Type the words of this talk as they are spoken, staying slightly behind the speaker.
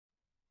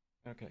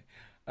Okay.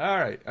 All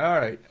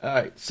right.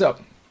 So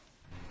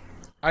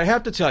I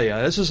have to tell you,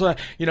 this is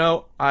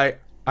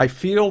I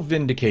feel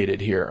vindicated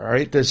here. All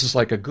right, this is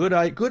like good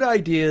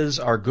ideas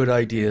are good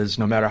ideas,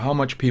 no matter how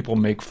much people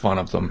make fun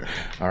of them.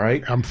 All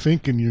right. I'm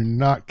thinking you're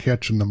not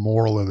catching the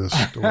moral of this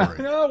story.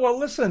 No, well,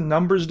 listen,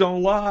 numbers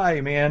don't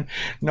lie, man.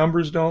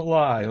 Numbers don't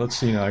lie. Let's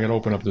see now. I got to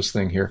open up this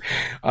thing here.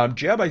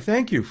 Jeb, I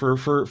thank you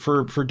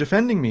for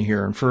defending me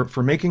here and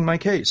for making my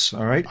case.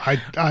 All right.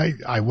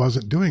 I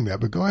wasn't doing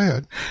that, but go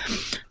ahead.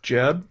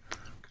 Jeb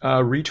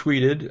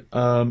retweeted.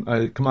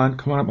 Come on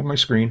up on my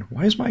screen.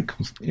 Why is my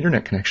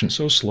internet connection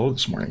so slow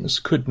this morning? This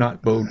could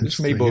not bode.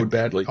 This may bode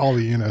badly. All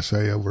the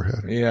NSA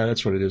overhead. Yeah,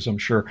 that's what it is. I'm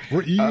sure.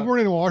 You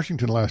weren't in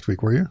Washington last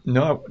week, were you?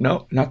 No,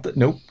 not that.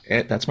 Nope.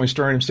 That's my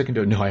story. I'm sticking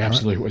to it. No, I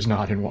absolutely was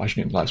not in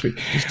Washington last week.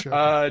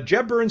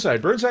 Jeb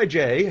Burnside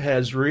J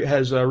has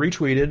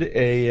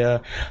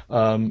retweeted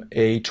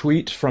a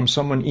tweet from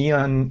someone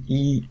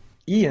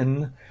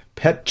Ian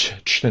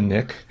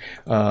Petchnik,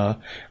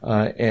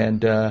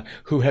 and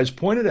who has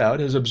pointed out,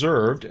 has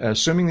observed,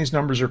 assuming these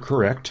numbers are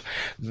correct,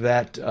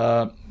 that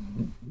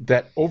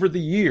over the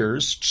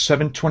years,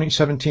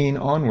 2017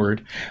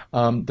 onward,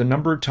 the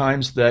number of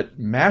times that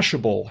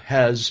Mashable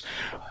has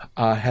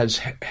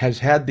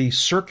had the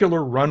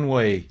circular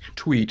runway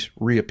tweet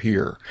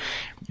reappear.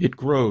 It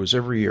grows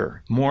every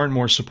year, more and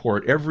more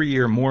support. Every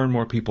year, more and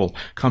more people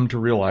come to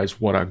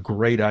realize what a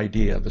great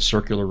idea the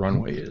circular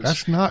runway is.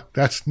 That's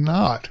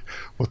not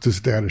what this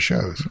data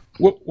shows.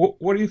 What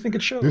do you think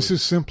it shows? This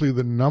is simply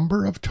the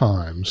number of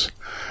times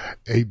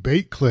a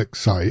bait-click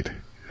site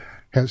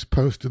has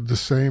posted the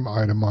same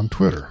item on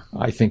Twitter.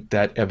 I think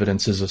that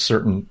evidence is a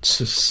certain...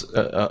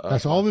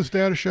 that's all this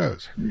data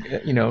shows.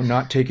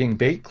 Not taking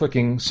bait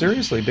clicking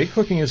seriously. Bait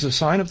clicking is a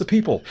sign of the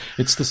people.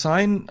 It's the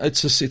sign...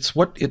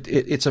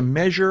 It's a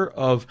measure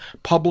of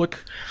public.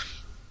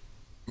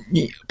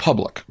 It's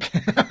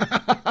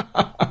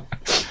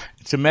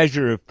a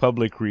measure of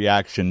public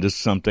reaction to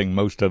something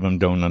most of them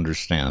don't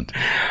understand.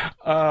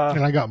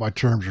 And I got my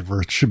terms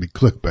reversed. It should be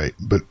clickbait,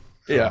 but...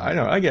 Yeah, I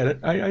know. I get it.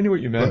 I knew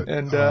what you meant.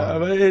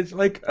 But it's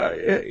like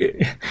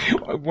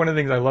one of the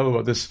things I love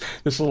about this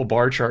little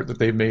bar chart that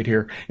they've made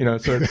here.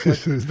 So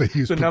it's they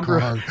use the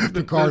number,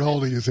 Picard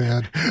holding his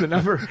hand.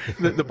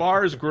 The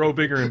bars grow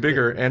bigger and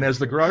bigger, and as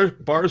the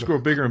bars grow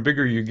bigger and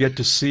bigger, you get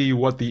to see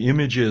what the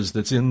image is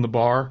that's in the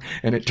bar,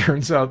 and it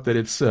turns out that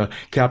it's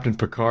Captain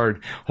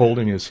Picard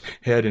holding his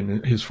head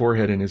and his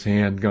forehead in his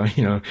hand,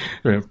 going,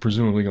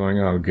 presumably going,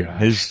 "Oh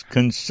God." His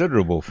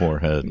considerable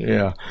forehead.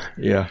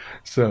 Yeah.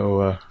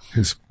 So.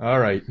 All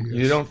right. Yes,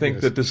 you don't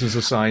think that this is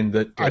a sign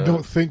that... I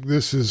don't think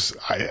this is...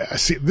 I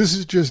see. This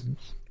is just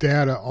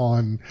data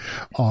on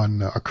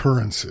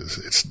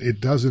occurrences.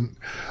 It doesn't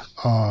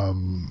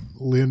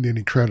lend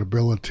any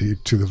credibility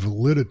to the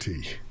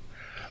validity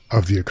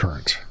of the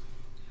occurrence.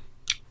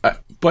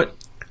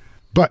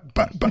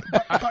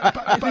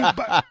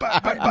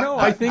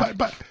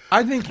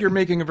 I think you're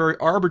making a very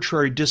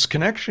arbitrary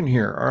disconnection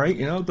here. All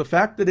right, the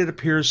fact that it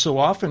appears so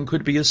often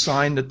could be a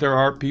sign that there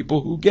are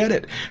people who get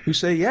it, who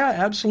say, "Yeah,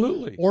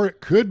 absolutely." Or it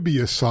could be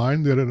a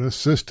sign that an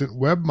assistant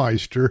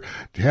webmaster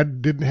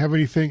didn't have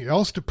anything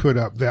else to put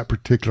up that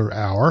particular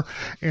hour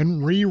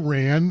and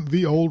reran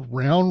the old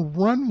round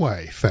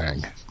runway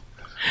thing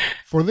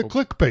for the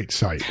clickbait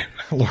site.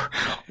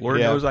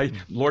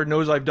 Lord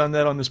knows I've done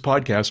that on this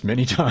podcast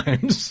many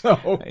times.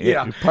 So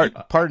yeah.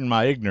 Pardon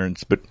my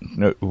ignorance, but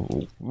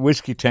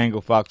Whiskey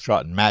Tango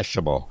Foxtrot and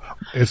Mashable.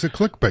 It's a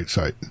clickbait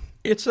site.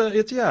 It's a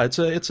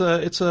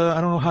I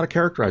don't know how to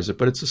characterize it,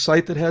 but it's a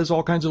site that has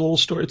all kinds of little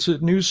stories. It's a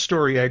news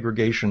story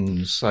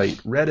aggregation site,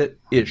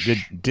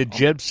 Reddit-ish. Did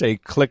Jeb say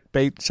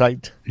clickbait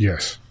site?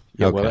 Yes.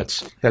 Yeah, okay. Well,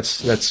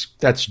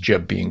 that's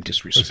Jeb being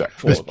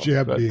disrespectful. That's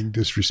Jeb being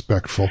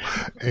disrespectful,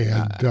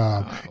 and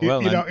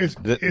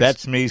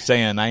that's me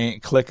saying I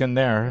ain't clicking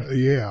there.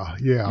 Yeah.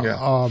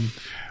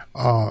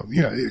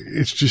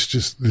 It's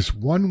just this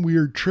one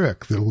weird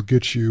trick that'll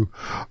get you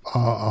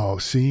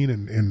seen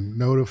and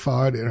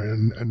notified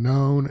and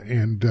known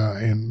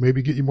and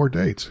maybe get you more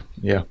dates.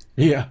 Yeah.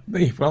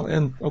 Well,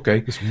 and okay,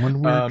 this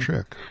one weird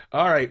trick.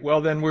 All right.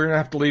 Well, then we're gonna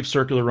have to leave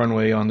circular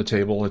runway on the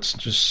table. It's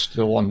just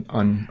still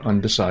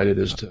undecided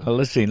as to.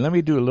 Let's see. Let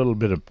me do a little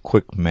bit of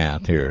quick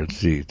math here. Let's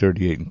see.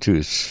 38 and 2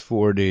 is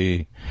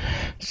 40,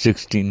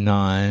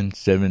 69,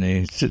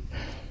 70.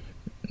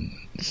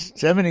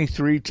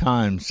 73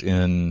 times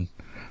in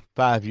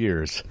 5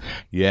 years.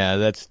 Yeah,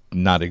 that's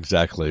not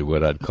exactly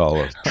what I'd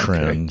call a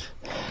trend.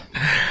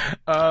 Okay.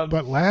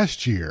 But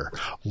last year,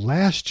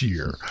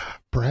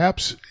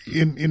 perhaps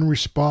in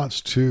response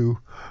to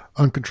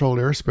Uncontrolled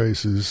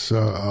Airspace's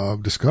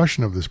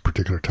discussion of this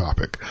particular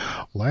topic,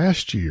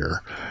 last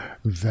year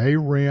they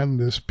ran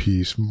this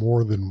piece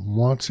more than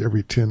once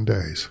every 10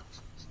 days.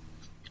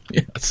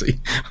 Yeah, see,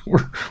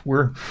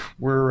 we're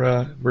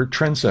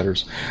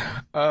trendsetters.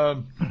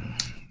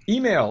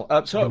 Email.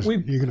 So you're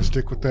going to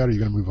stick with that, or are you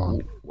going to move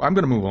on? I'm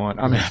going to move on.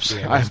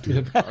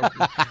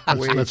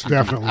 Let's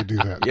definitely do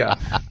that. Yeah.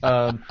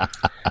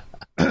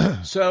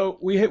 So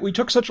we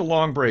took such a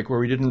long break where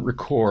we didn't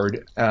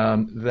record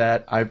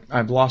that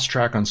I've lost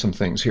track on some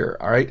things here.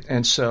 All right,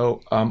 and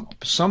so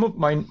some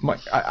of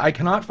I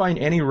cannot find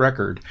any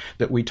record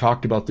that we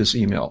talked about this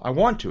email. I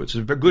want to. It's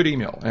a good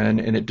email and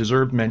it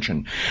deserved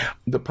mention.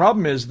 The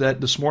problem is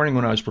that this morning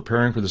when I was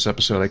preparing for this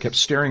episode, I kept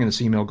staring at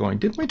this email, going,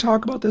 "Didn't we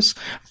talk about this?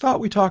 I thought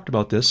we talked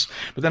about this."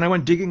 But then I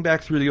went digging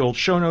back through the old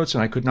show notes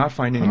and I could not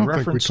find any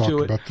reference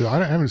to it.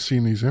 I haven't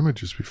seen these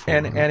images before.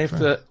 And if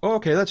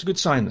okay, that's a good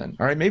sign then.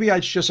 All right, maybe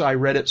I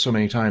read it so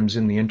many times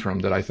in the interim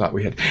that I thought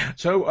we had.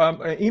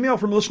 So, email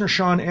from listener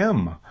Sean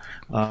M.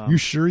 You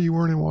sure you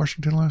weren't in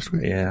Washington last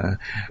week? Yeah.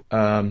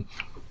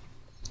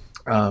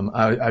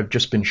 I've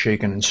just been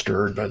shaken and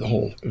stirred by the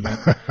whole event.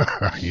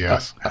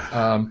 Yes.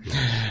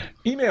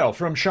 Email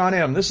from Sean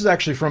M. This is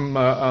actually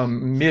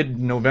from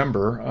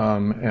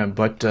mid-November,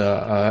 but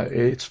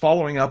it's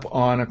following up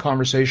on a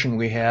conversation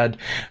we had.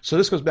 So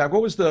this goes back.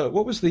 Where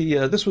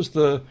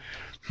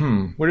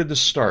did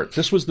this start?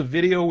 This was the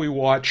video we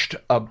watched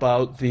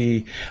about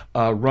the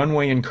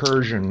runway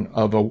incursion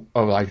of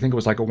I think it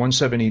was like a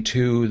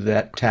 172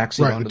 that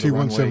taxied onto the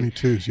runway. Right, the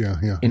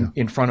T-172s,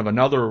 in front of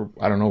another,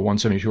 I don't know,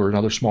 172 or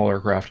another small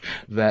aircraft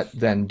that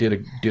then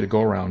did a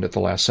go around at the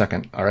last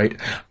second. All right,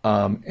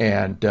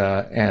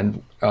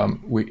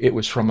 it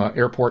was from an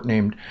airport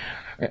named.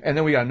 And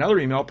then we got another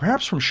email,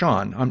 perhaps from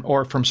Sean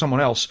or from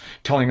someone else,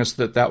 telling us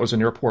that was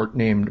an airport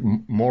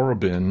named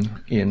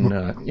Moorabbin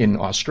in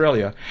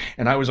Australia,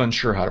 and I was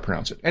unsure how to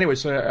pronounce it. Anyway,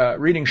 so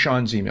reading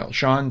Sean's email.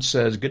 Sean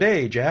says,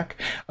 "G'day, Jack.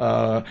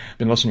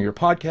 Been listening to your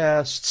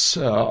podcasts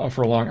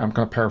for a long. I'm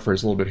going to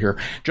paraphrase a little bit here.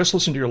 Just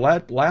listened to your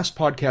last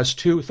podcast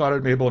too. Thought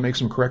I'd be able to make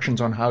some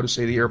corrections on how to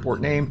say the airport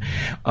name.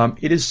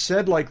 It is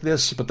said like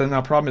this, but then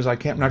the problem is I'm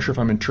not sure if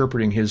I'm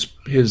interpreting his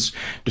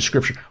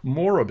description.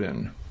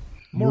 Moorabbin.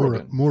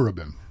 And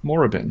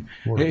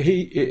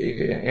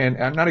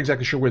I'm not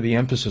exactly sure where the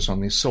emphasis on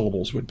these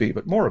syllables would be,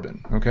 but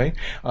Moorabbin, okay?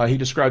 He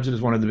describes it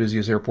as one of the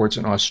busiest airports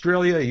in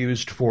Australia,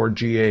 used for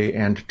GA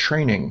and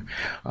training.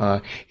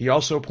 He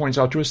also points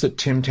out to us that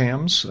Tim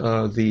Tams,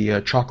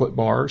 the chocolate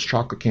bars,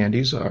 chocolate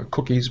candies,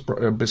 cookies,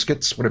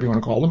 biscuits, whatever you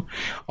want to call them,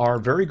 are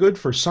very good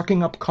for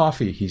sucking up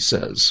coffee, he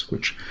says,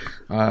 which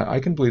I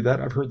can believe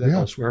that. I've heard that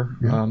elsewhere.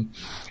 Yeah.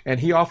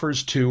 And he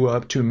offers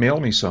to mail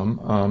me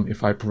some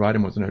if I provide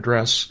him with an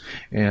address,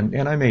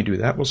 and I may do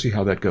that. We'll see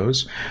how that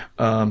goes.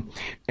 And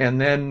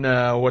then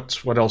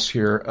what else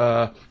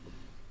here?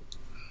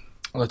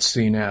 Let's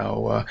see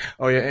now.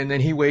 And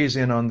then he weighs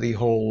in on the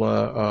whole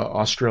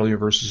Australia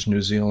versus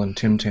New Zealand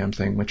Tim Tam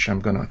thing, which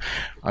I've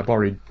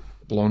already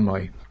blown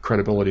my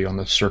credibility on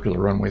the circular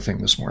runway thing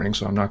this morning,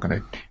 so I'm not going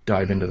to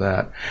dive into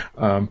that.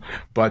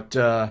 But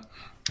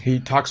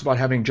he talks about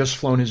having just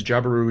flown his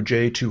Jabiru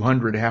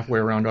J200 halfway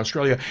around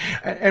Australia.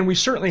 And we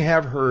certainly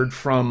have heard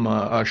from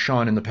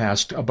Sean in the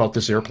past about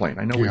this airplane.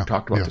 I know we've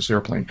talked about this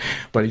airplane,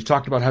 but he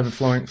talked about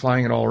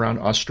flying it all around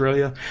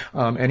Australia.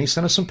 And he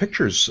sent us some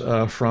pictures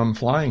from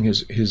flying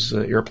his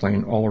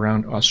airplane all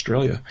around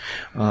Australia.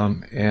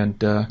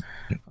 The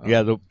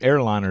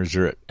airliners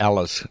are at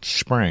Alice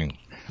Spring.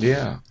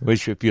 Yeah.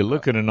 Which, if you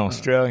look at an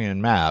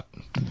Australian map,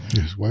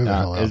 is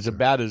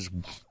about as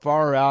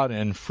far out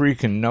and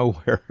freaking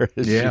nowhere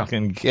as you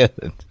can get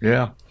it.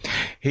 Yeah.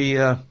 He,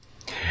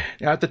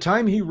 at the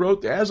time he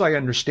wrote, as I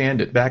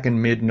understand it, back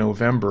in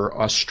mid-November,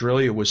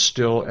 Australia was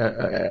still,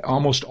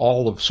 almost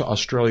all of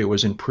Australia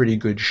was in pretty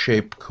good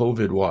shape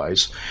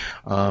COVID-wise.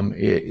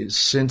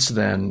 Since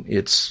then,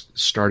 it's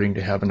starting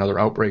to have another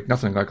outbreak.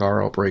 Nothing like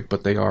our outbreak,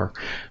 but they are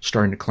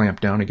starting to clamp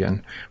down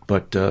again.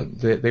 But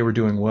they were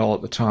doing well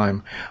at the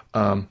time.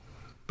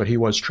 But he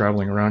was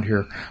traveling around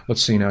here.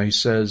 Let's see now. He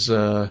says,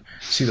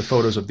 see the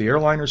photos of the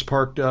airliners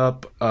parked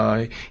up.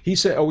 He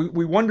said,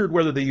 we wondered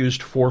whether they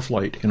used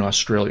ForeFlight in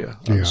Australia,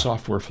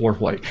 software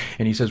ForeFlight.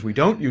 And he says, we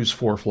don't use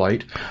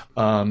ForeFlight,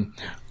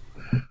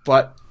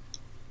 but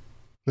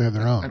they have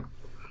their own.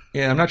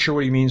 I'm not sure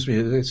what he means.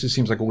 It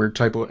seems like a weird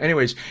typo.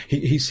 Anyways,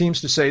 he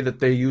seems to say that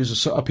they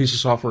use a piece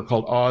of software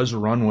called Oz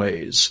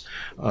Runways,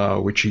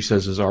 which he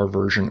says is our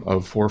version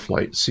of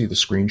ForeFlight. See the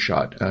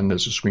screenshot, and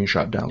there's a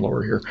screenshot down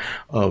lower here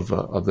of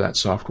that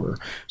software.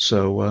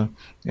 So,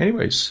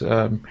 anyways,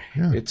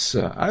 it's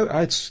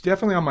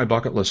definitely on my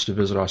bucket list to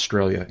visit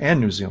Australia and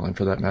New Zealand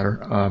for that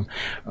matter.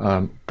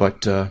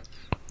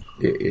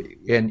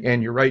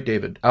 And you're right,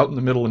 David. Out in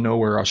the middle of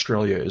nowhere,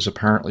 Australia is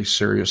apparently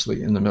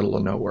seriously in the middle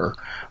of nowhere,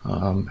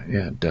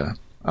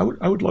 I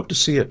would love to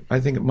see it. I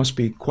think it must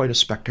be quite a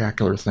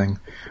spectacular thing.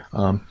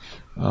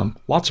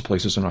 Lots of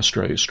places in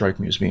Australia strike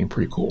me as being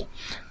pretty cool.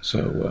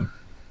 So,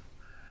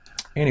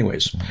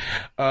 anyways,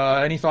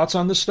 any thoughts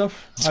on this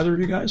stuff? Either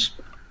of you guys?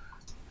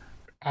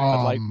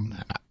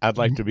 I'd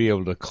like to be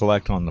able to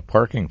collect on the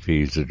parking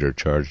fees that they're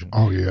charging.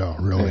 Oh yeah,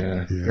 really?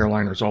 Yeah.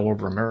 Airliners all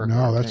over America.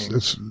 No,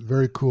 that's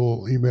very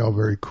cool email.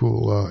 Very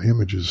cool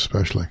images,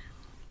 especially.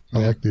 I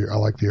like the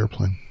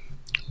airplane.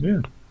 Yeah,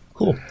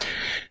 cool.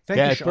 Thank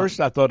you, at Sean. first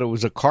I thought it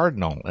was a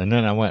Cardinal, and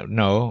then I went,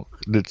 no,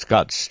 it's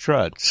got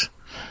struts.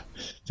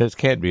 This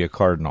can't be a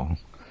Cardinal.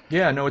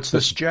 Yeah, no, it's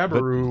this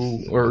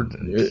Jabiru, or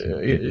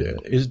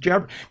is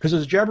Jabiru, because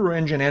it's a Jabiru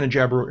engine and a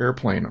Jabiru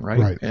airplane, right?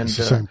 Right, and it's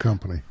the same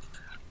company.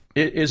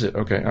 Is it?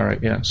 Okay, all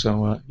right, yeah.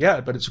 So,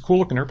 but it's a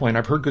cool-looking airplane.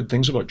 I've heard good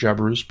things about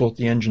Jabirus, both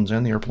the engines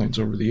and the airplanes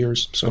over the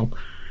years. So,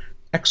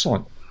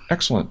 excellent.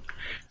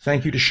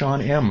 Thank you to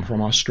Sean M.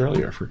 from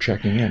Australia for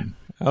checking in.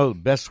 Oh, the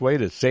best way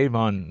to save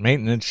on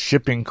maintenance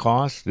shipping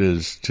costs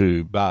is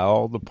to buy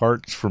all the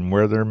parts from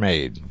where they're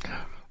made.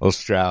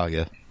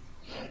 Australia.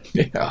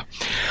 Yeah.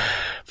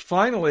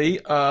 Finally,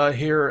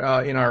 here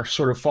in our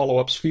sort of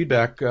follow-ups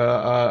feedback,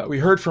 we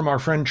heard from our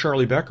friend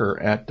Charlie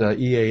Becker at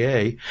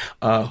EAA,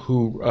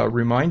 who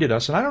reminded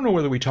us, and I don't know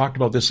whether we talked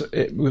about this,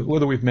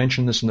 whether we've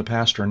mentioned this in the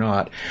past or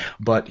not,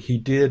 but he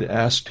did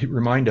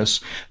remind us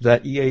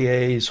that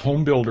EAA's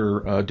Home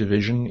Builder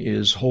division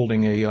is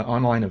holding a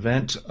online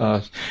event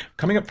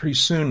coming up pretty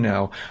soon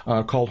now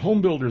called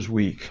Home Builders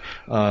Week.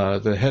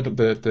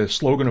 The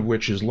slogan of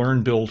which is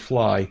Learn, Build,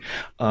 Fly.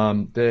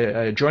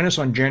 Join us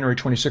on January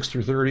 26th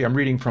through 30. I'm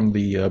reading from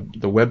the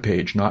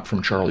webpage, not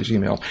from Charlie's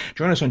email.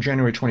 Join us on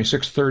January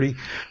 26th, 30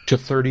 to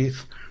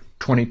 30th,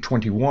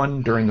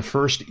 2021 during the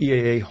first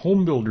EAA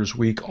Home Builders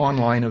Week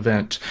online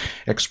event.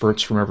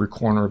 Experts from every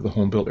corner of the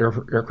home built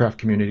aircraft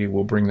community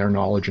will bring their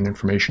knowledge and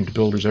information to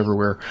builders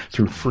everywhere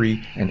through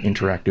free and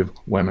interactive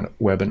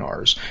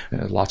webinars.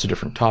 Lots of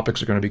different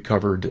topics are going to be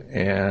covered,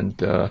 and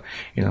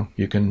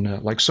you can,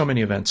 like so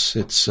many events,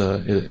 it's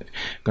going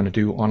to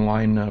do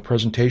online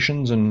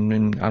presentations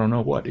and I don't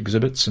know what,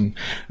 exhibits, and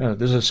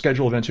there's a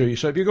schedule event here.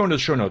 So if you go into the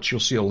show notes,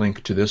 you'll see a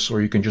link to this,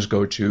 or you can just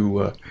go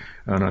to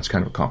I know it's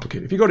kind of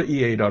complicated. If you go to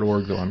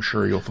ea.org, though, I'm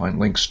sure you'll find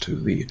links to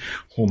the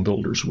Home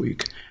Builders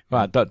Week.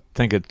 Well, I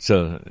think it's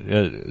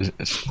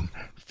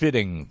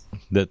fitting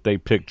that they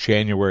picked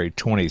January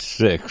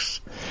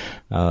 26th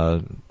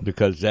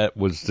because that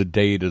was the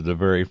date of the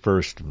very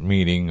first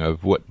meeting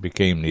of what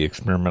became the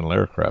Experimental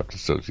Aircraft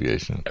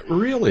Association.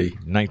 Really?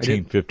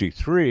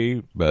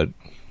 1953, but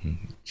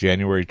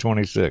January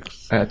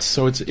 26th.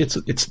 So it's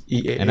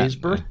EAA's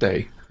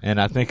birthday. And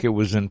I think it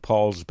was in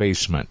Paul's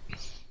basement.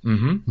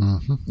 Mm-hmm.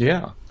 Mm-hmm.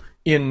 Yeah.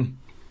 In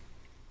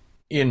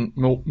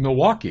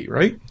Milwaukee,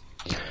 right?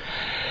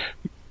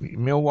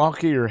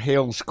 Milwaukee or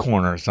Hales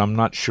Corners, I'm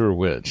not sure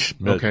which.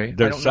 But okay,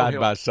 they're side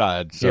by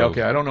side. So. Yeah,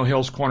 okay. I don't know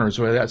Hales Corners.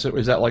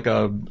 Is that like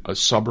a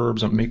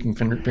suburbs? I'm making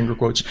finger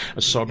quotes.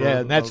 A suburb. Yeah,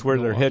 and that's where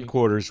Milwaukee? Their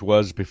headquarters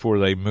was before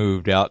they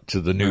moved out to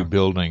the new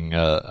building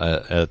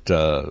at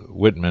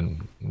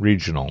Whitman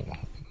Regional.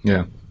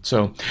 Yeah.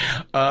 So.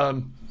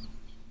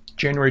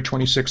 January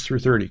 26th through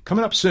 30.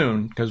 Coming up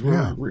soon, because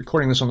we're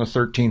recording this on the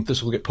 13th.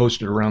 This will get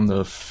posted around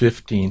the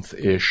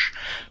 15th-ish.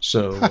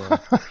 So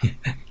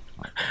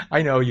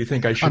I know you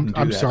think I shouldn't do that.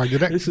 I'm sorry.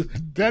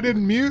 That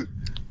didn't mute?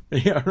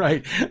 Yeah,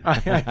 right.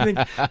 I think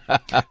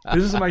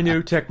this is my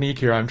new technique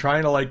here. I'm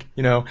trying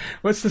to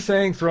what's the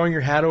saying? Throwing your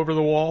hat over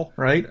the wall,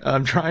 right?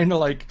 I'm trying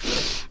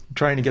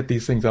to get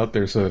these things out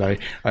there so that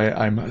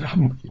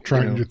I'm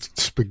trying to get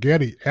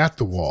spaghetti at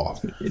the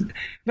wall.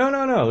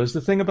 No. There's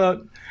the thing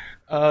about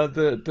now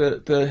you're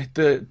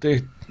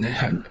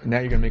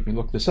gonna make me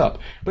look this up,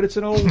 but it's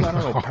an old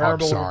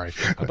parable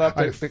about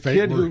the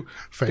kid who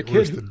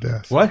worse than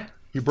death. What?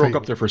 You broke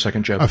up there for a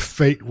second, Jeb. A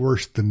fate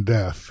worse than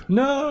death.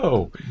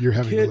 No, you're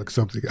having to look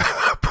something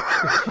up.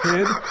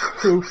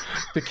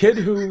 The kid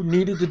who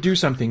needed to do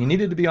something. He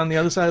needed to be on the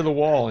other side of the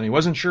wall, and he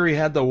wasn't sure he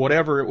had the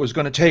whatever it was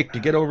going to take to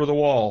get over the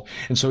wall.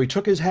 And so he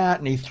took his hat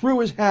and he threw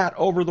his hat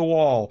over the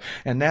wall.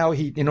 And now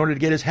in order to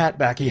get his hat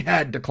back, he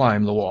had to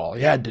climb the wall.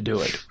 He had to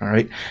do it. All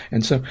right.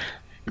 And so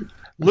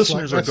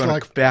listeners are going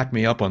to back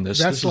me up on this.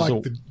 That's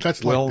like the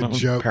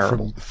joke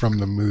from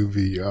the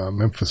movie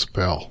Memphis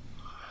Belle,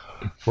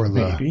 where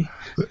the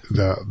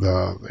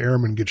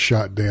airman gets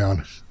shot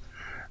down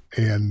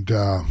and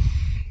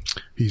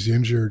he's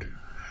injured,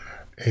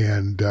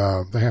 and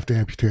they have to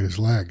amputate his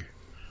leg.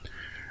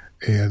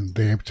 And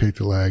they amputate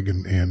the leg,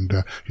 and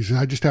he said,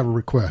 "I just have a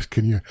request.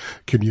 Can you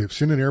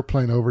send an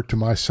airplane over to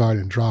my site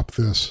and drop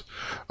this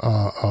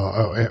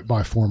at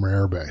my former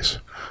airbase?"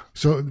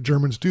 So the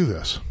Germans do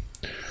this,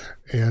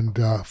 and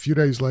a few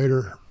days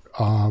later,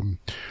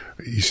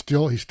 he's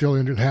still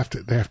injured. They have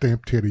to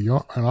amputate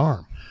an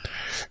arm.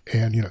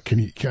 And can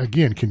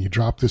you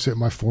drop this at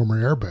my former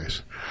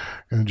airbase?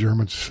 And the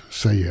Germans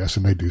say yes,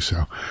 and they do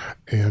so.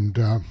 And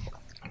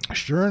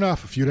sure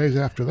enough, a few days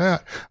after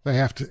that, they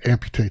have to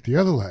amputate the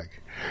other leg.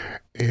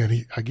 And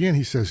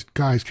he says,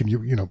 "Guys, can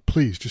you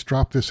please just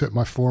drop this at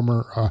my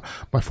former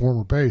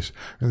base?"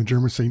 And the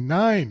Germans say,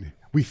 "Nein,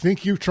 we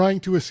think you're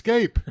trying to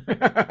escape."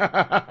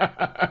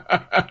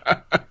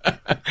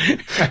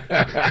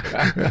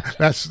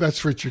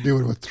 That's what you're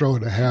doing with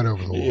throwing a hat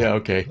over the wall. Yeah,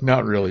 okay.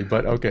 Not really,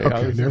 but okay.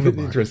 Never mind.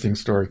 Interesting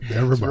story.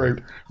 Never mind.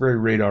 Very, very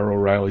Radar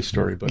O'Reilly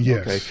story, but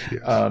yes, okay.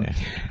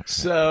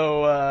 Yes.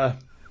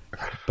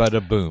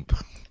 Bada boom.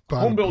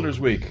 Home Builders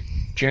Week,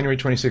 January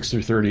 26th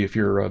through 30. If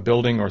you're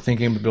building or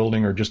thinking of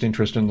building or just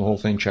interested in the whole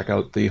thing, check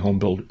out the Home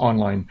Build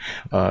online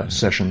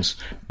sessions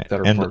that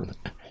are part of it.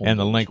 And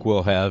the link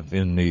we'll have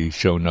in the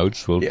show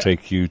notes will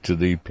take you to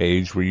the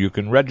page where you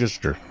can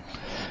register.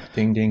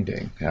 Ding, ding,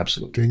 ding.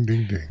 Absolutely. Ding,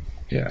 ding, ding.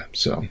 Yeah.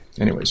 So,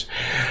 anyways.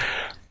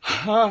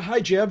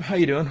 Hi, Jeb. How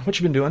you doing? What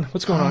you been doing?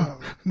 What's going on?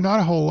 Not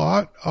a whole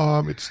lot.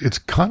 It's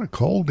kind of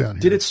cold down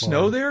here. Did it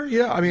snow there?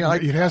 Yeah. I mean,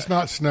 it has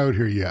not snowed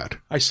here yet.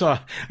 I saw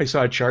a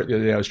chart the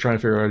other day. I was trying to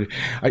figure out.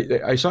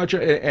 I saw a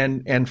chart,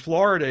 and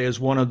Florida is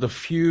one of the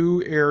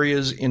few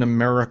areas in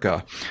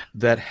America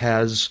that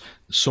has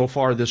so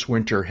far this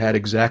winter had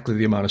exactly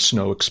the amount of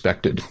snow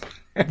expected.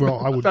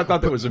 Well, I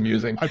thought that was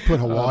amusing. I'd put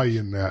Hawaii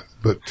in that,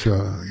 but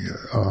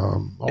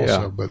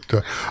also,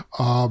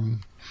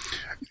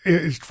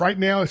 it's right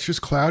now. It's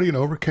just cloudy and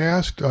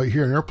overcast. You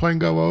hear an airplane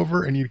go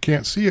over, and you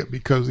can't see it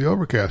because the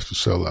overcast is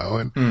so low.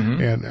 And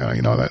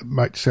that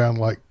might sound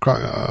like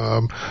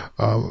the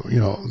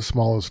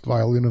smallest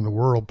violin in the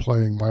world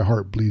playing "My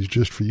Heart Bleeds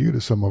Just for You" to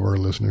some of our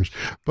listeners.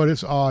 But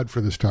it's odd for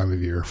this time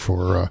of year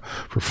for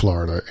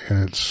Florida,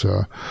 and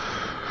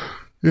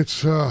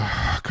it's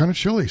kind of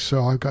chilly,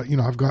 so I've got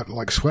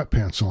like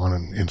sweatpants on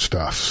and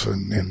stuff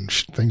and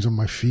things on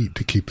my feet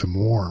to keep them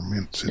warm.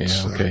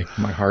 It's okay.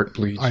 My heart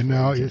bleeds. I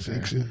know.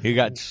 You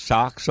got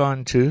socks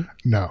on too?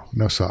 No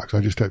socks. I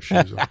just have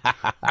shoes on.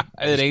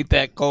 It ain't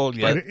that cold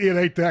yet. It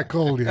ain't that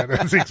cold yet.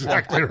 That's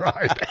exactly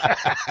right.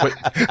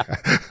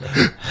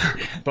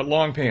 But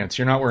long pants.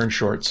 You're not wearing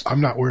shorts.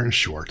 I'm not wearing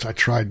shorts. I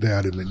tried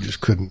that and then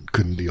just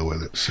couldn't deal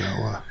with it. So.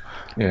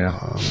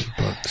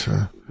 But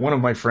one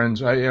of my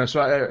friends,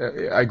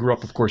 I grew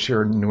up, of course,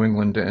 here in New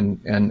England,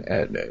 and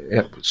at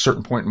a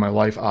certain point in my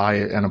life, I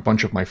and a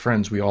bunch of my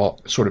friends, we all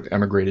sort of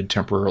emigrated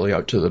temporarily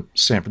out to the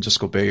San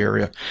Francisco Bay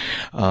Area,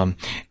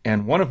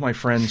 and one of my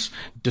friends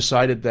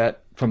decided that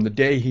from the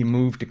day he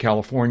moved to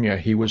California,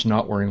 he was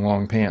not wearing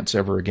long pants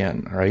ever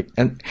again, right?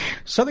 And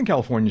Southern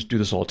Californians do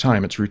this all the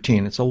time. It's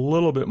routine. It's a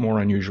little bit more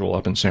unusual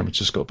up in San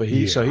Francisco. But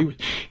he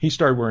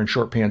started wearing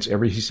short pants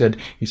he said,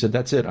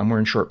 that's it. I'm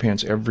wearing short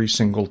pants every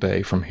single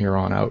day from here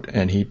on out.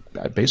 And he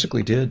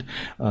basically did.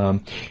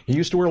 He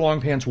used to wear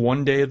long pants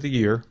one day of the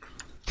year.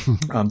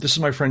 This is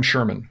my friend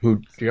Sherman, who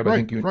I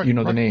think you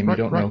know the name. You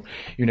don't know.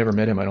 You never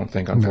met him, I don't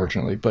think,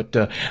 unfortunately. No.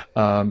 But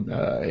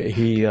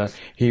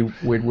he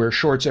would wear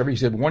shorts he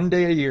said, one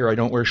day a year I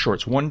don't wear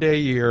shorts. One day a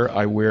year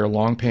I wear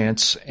long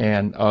pants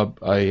and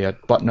a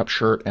button-up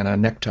shirt and a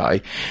necktie,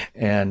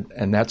 and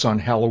that's on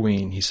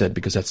Halloween, he said,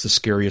 because that's the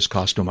scariest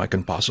costume I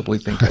can possibly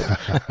think of.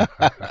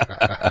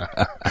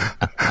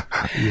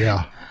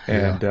 Yeah.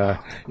 And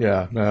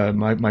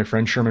my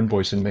friend Sherman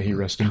Boyson, may he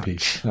rest in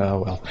peace. You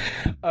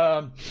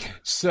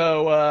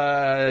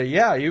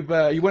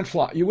went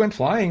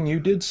flying. You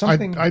did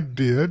something. I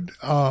did.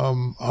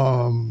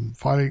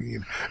 Finally,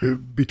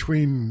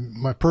 between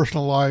my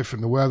personal life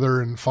and the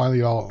weather, and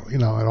finally, it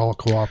all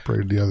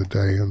cooperated the other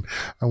day, and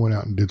I went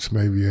out and did some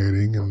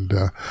aviating, and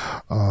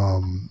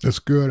it's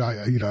good.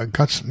 I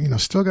got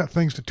still got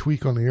things to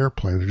tweak on the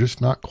airplane. They're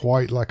just not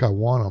quite like I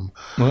want them.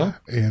 Well,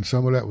 and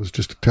some of that was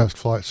just a test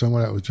flight. Some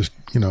of that was just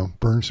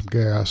burn some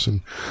gas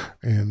and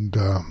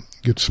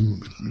get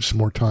some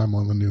more time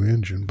on the new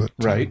engine. But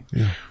right,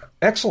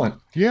 excellent.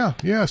 Yeah.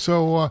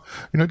 So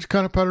just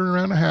kind of puttering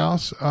around the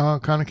house,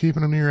 kind of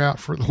keeping an ear out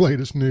for the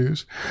latest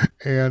news,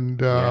 and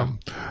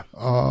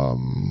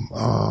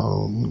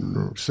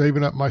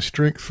saving up my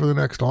strength for the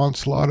next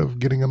onslaught of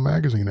getting a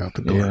magazine out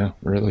the door. Yeah,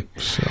 really.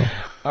 So.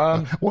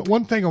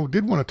 One thing I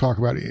did want to talk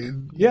about,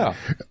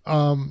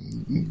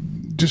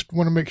 just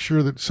want to make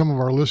sure that some of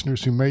our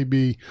listeners who may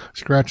be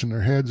scratching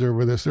their heads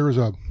over this, there was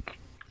a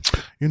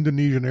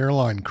Indonesian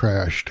airline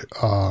crashed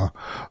a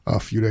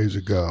few days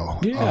ago.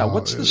 Yeah,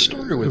 what's the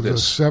story with this?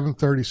 It was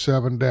a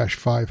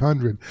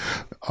 737-500,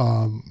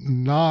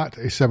 not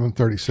a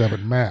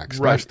 737 MAX.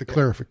 Right. That's the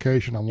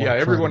clarification I want to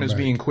make. Everyone is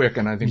being quick,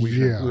 and I think we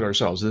should include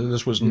ourselves.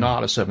 This was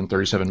not a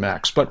 737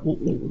 MAX. But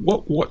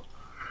what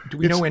do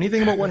we know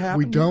anything about what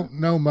happened? We don't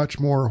know much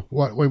more.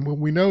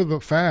 We know the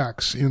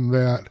facts in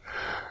that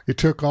it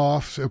took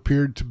off,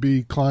 appeared to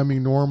be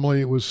climbing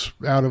normally. It was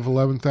out of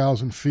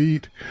 11,000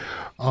 feet.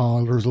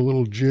 There was a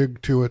little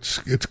jig to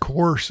its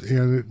course,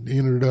 and it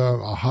entered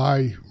a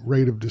high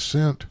rate of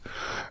descent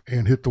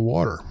and hit the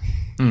water.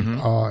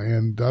 Mm-hmm.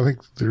 And I think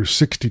there's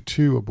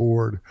 62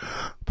 aboard,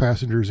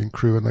 passengers and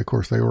crew, and of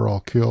course they were all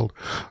killed.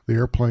 The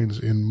airplane's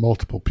in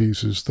multiple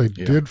pieces. They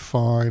did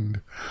find...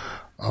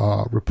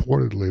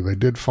 reportedly, they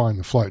did find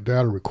the flight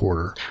data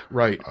recorder.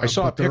 Right, I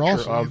saw a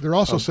picture. They're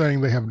also saying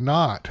they have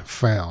not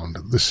found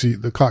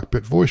the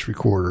cockpit voice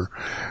recorder,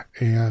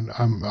 and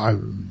I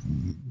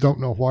don't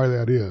know why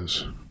that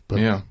is.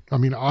 But I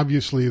mean,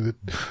 obviously that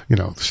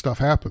stuff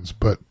happens,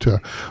 but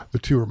the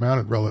two are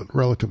mounted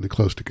relatively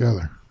close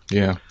together.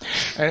 Yeah,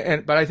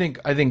 but I think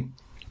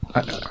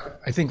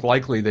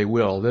likely they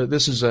will.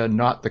 This is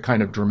not the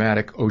kind of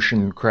dramatic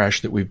ocean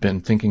crash that we've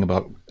been thinking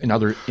about in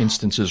other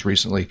instances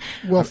recently.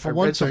 Well, for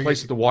one thing,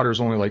 someplace that the water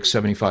is only like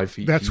 75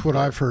 feet. That's what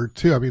I've heard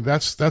too. I mean,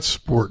 that's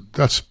sport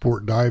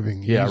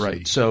diving. Yeah, easy.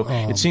 right. So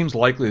it seems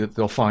likely that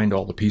they'll find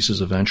all the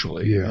pieces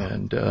eventually. Yeah.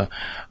 And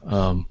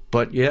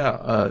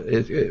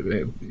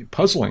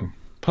puzzling.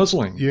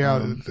 puzzling.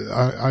 Yeah,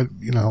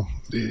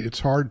 it's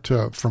hard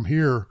to, from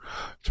here,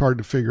 it's hard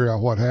to figure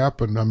out what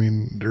happened. I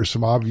mean, there's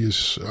some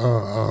obvious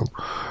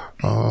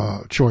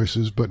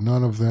choices, but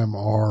none of them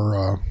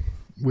are,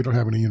 we don't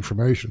have any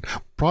information.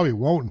 Probably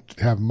won't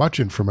have much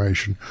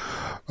information.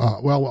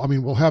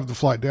 We'll have the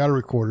flight data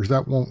recorders.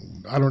 That won't,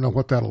 I don't know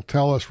what that'll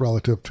tell us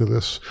relative to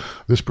this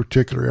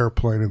particular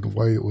airplane and the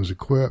way it was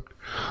equipped.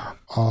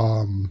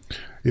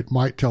 It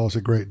might tell us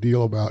a great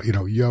deal about,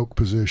 yoke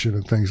position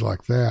and things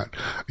like that.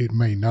 It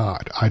may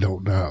not. I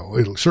don't know.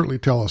 It'll certainly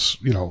tell us,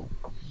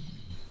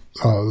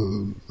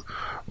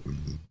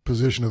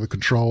 position of the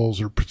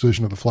controls or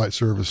position of the flight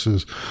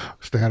services,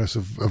 status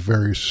of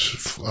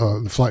various,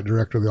 the flight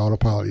director, the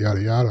autopilot,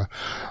 yada, yada.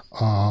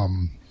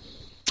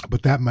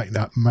 But that might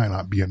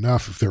not be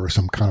enough if there was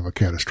some kind of a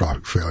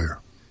catastrophic failure.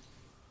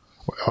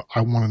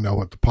 I want to know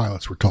what the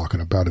pilots were talking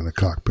about in the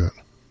cockpit.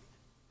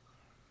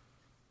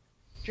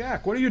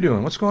 Jack, what are you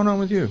doing? What's going on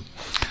with you?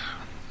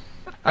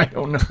 I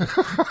don't know.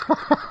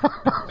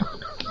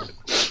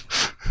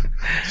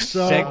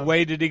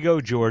 Segway did he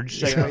go,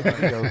 George? Segway did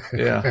he go?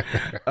 Yeah.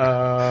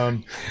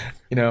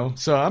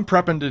 So I'm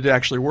prepping to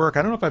actually work.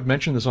 I don't know if I've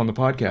mentioned this on the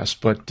podcast,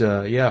 but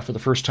for the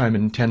first time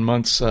in 10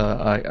 months,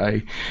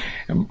 a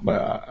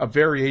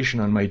variation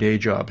on my day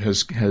job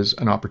has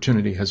an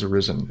opportunity has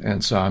arisen,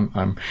 and so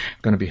I'm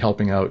going to be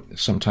helping out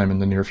sometime in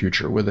the near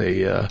future with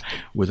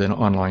an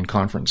online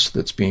conference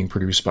that's being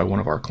produced by one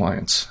of our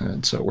clients,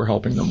 and so we're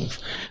helping them with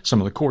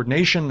some of the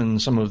coordination and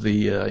some of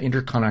the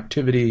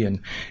interconnectivity, and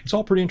it's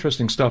all pretty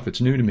interesting stuff. It's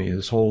new to me,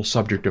 this whole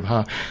subject of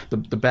how the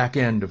back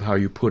end of how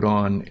you put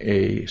on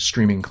a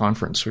streaming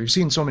conference. We've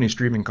seen so many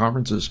streaming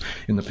conferences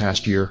in the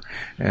past year,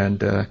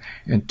 and to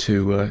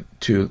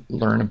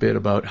learn a bit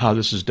about how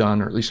this is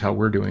done, or at least how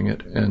we're doing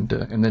it, and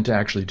then to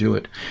actually do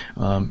it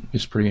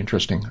is pretty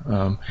interesting.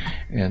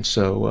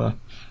 So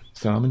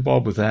I'm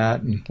involved with that.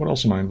 And what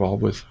else am I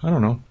involved with? I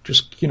don't know.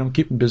 Just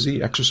keeping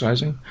busy,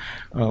 exercising,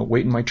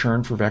 waiting my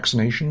turn for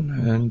vaccination,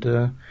 and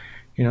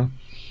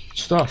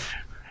stuff.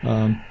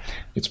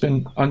 It's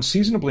been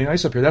unseasonably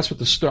nice up here. That's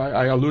what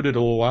I alluded a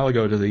little while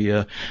ago to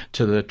the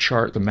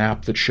chart, the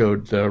map that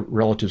showed the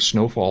relative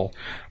snowfall,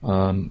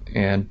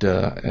 and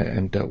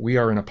we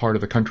are in a part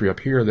of the country up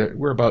here that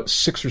we're about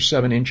 6 or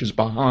 7 inches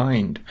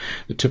behind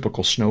the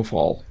typical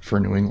snowfall for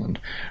New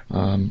England,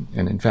 and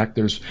in fact,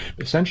 there's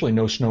essentially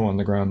no snow on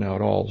the ground now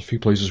at all. There's a few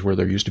places where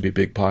there used to be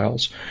big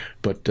piles,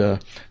 but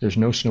there's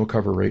no snow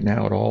cover right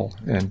now at all,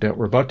 and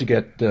we're about to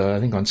get.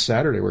 I think on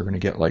Saturday we're going to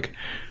get like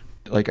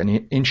an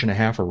inch and a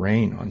half of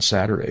rain on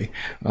Saturday,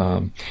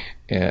 but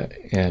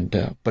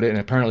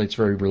apparently it's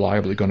very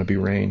reliably going to be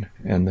rain,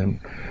 and then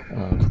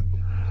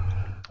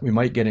we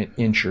might get an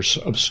inch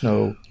of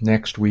snow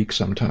next week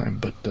sometime.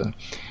 But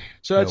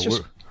so that's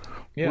just.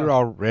 Yeah. We're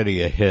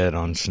already ahead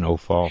on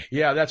snowfall.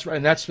 Yeah, that's right,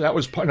 and that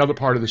was another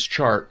part of this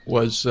chart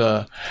was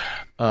that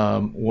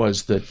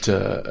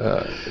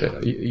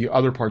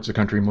other parts of the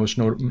country, most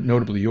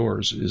notably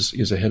yours,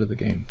 is ahead of the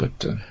game.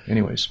 But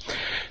anyways,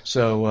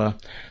 so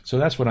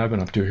that's what I've been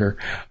up to here.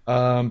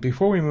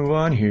 Before we move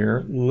on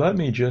here, let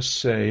me just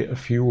say a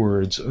few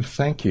words of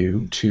thank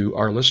you to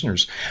our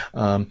listeners,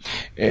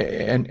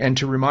 and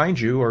to remind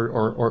you,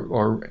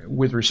 or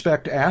with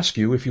respect, ask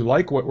you if you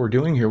like what we're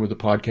doing here with the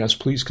podcast,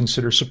 please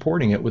consider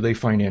supporting it with a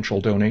financial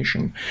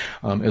donation.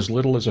 As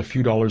little as a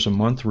few dollars a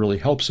month really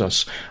helps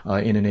us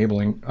in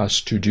enabling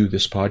us to do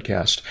this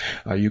podcast.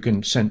 You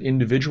can send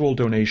individual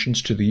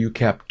donations to the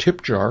UCAP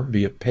tip jar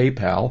via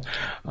PayPal.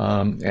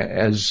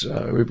 As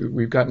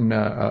we've gotten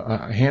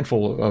a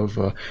handful of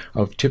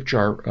tip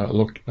jar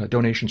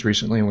donations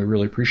recently, and we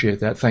really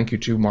appreciate that. Thank you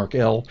to Mark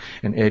L.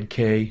 and Ed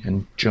K.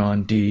 and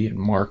John D. and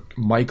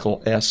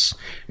Michael S.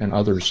 and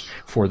others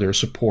for their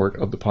support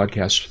of the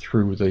podcast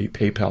through the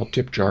PayPal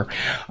tip jar.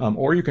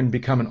 Or you can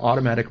become an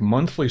automatic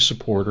monthly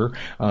supporter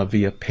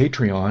via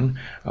Patreon,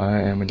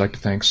 and we'd like to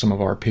thank some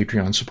of our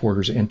Patreon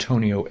supporters: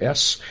 Antonio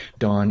S.,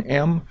 Don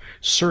M.,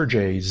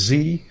 Sergey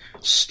Z.,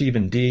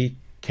 Stephen D.,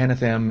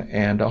 Kenneth M.,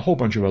 and a whole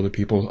bunch of other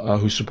people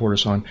who support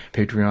us on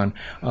Patreon.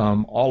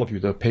 All of you,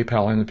 the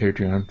PayPal and the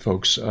Patreon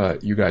folks,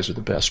 you guys are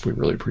the best. We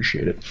really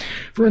appreciate it.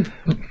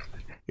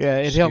 Yeah,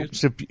 it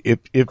helps if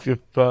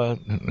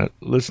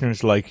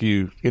listeners like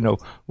you,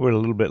 we're a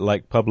little bit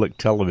like public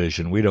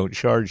television. We don't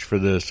charge for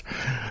this.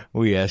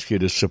 We ask you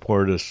to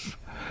support us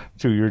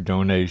through your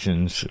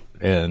donations,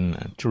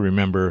 and to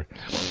remember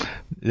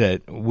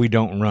that we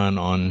don't run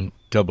on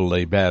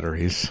AA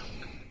batteries.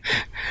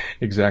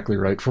 Exactly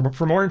right.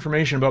 For more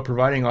information about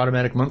providing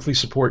automatic monthly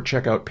support,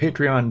 check out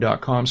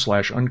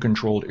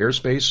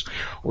patreon.com/uncontrolledairspace,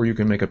 or you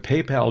can make a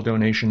PayPal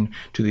donation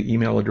to the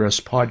email address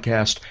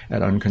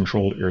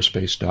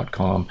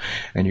podcast@uncontrolledairspace.com.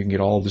 And you can get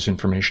all of this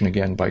information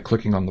again by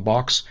clicking on the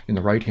box in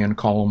the right-hand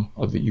column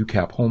of the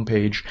UCAP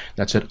homepage.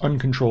 That's at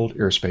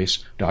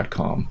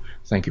uncontrolledairspace.com.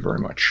 Thank you very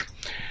much.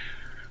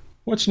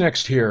 What's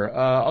next here?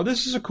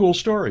 This is a cool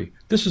story.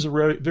 This is a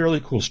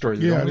really cool story.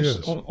 Yeah, it is.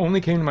 Only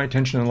came to my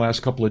attention in the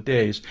last couple of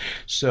days.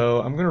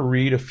 So I'm going to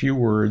read a few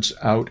words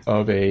out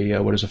of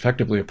what is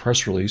effectively a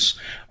press release.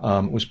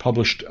 It was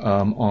published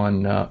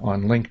on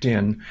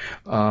LinkedIn.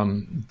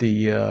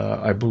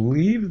 I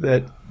believe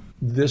that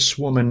this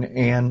woman,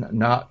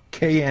 Knabe,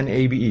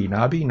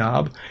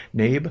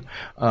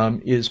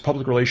 is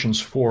public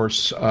relations for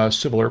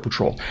Civil Air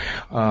Patrol.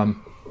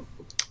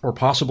 Or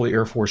possibly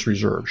Air Force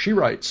Reserve. She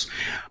writes,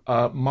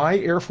 my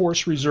Air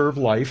Force Reserve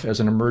life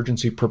as an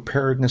emergency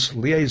preparedness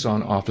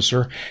liaison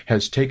officer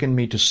has taken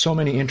me to so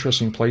many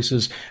interesting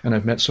places, and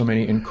I've met so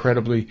many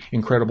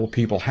incredible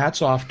people.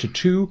 Hats off to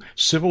 2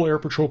 Civil Air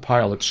Patrol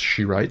pilots,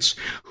 she writes,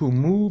 who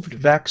moved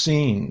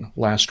vaccine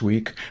last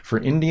week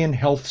for the Indian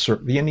Health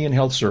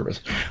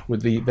Service,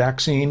 with the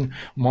vaccine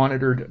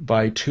monitored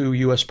by 2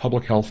 U.S.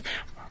 Public Health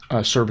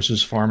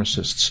Services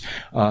pharmacists.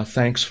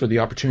 Thanks for the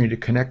opportunity to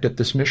connect at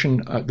this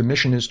mission. The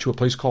mission is to a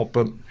place called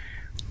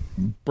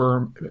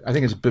I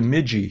think it's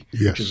Bemidji,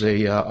 yes, which is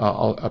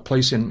a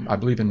place I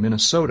believe in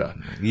Minnesota.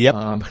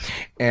 Yep.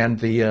 And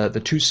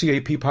the 2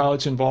 CAP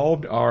pilots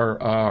involved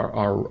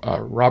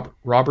are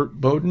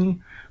Robert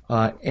Bowden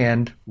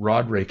and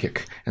Rod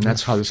Rakic, and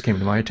that's how this came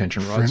to my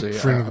attention. Rod's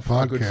friend of the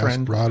podcast, good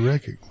friend. Rod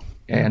Rakic.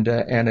 And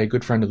a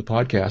good friend of the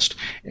podcast,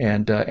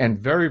 and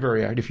very,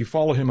 very active. If you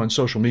follow him on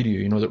social media,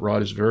 you know that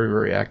Rod is very,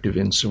 very active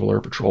in Civil Air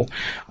Patrol,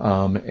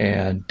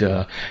 and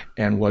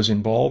was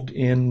involved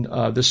in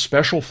this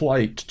special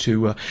flight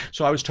to.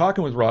 So I was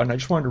talking with Rod, and I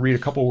just wanted to read a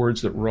couple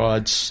words that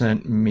Rod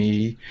sent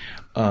me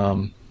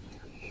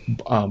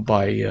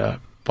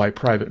by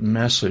private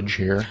message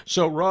here.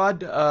 So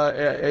Rod,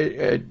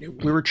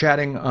 we were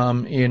chatting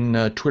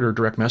in Twitter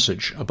direct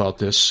message about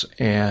this,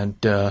 and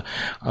I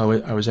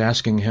was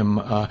asking him,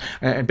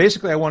 and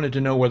basically I wanted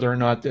to know whether or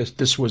not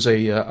this was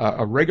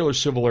a regular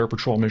Civil Air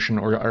Patrol mission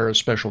or a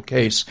special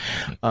case.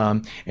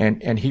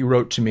 And he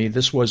wrote to me,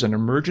 this was an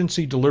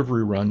emergency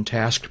delivery run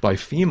tasked by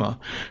FEMA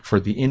for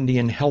the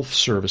Indian Health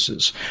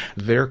Services.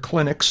 Their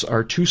clinics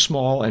are too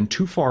small and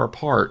too far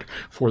apart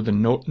for the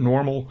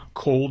normal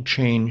cold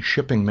chain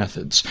shipping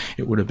methods.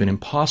 It would have been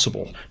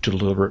impossible to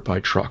deliver it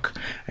by truck.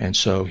 And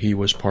so he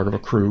was part of a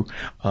crew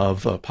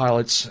of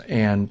pilots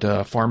and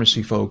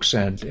pharmacy folks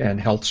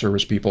and health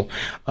service people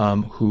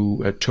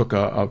who took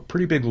a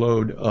pretty big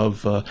load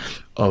of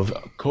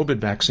COVID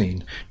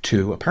vaccine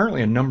to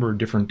apparently a number of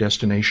different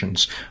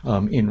destinations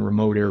in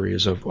remote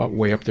areas of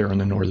way up there in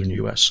the northern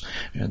U.S.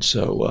 And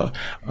so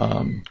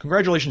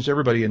congratulations to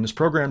everybody in this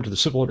program, to the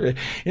Civil Air.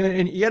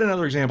 And yet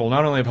another example,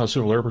 not only of how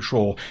Civil Air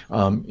Patrol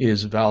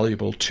is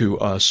valuable to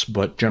us,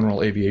 but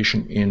general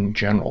aviation in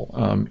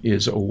general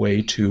is a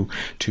way to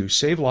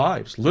save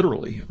lives,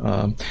 literally,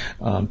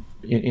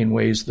 in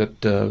ways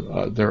that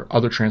their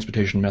other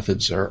transportation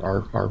methods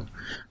are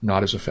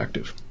not as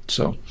effective.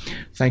 So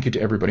thank you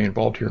to everybody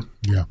involved here.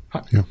 Yeah.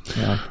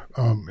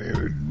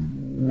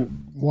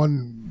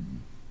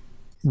 One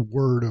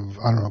word of,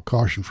 I don't know,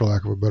 caution for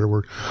lack of a better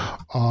word.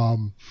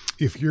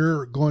 If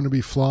you're going to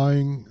be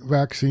flying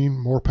vaccine,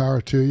 more power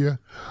to you.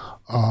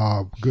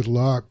 Good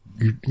luck.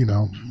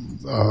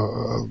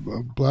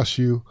 Bless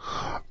you.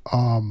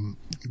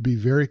 Be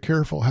very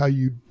careful how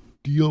you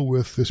deal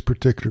with this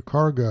particular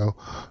cargo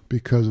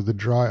because of the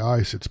dry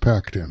ice it's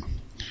packed in.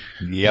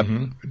 Yep.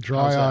 Mm-hmm.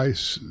 Dry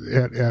ice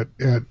at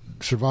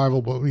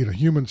survivable,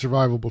 human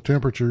survivable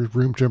temperatures,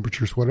 room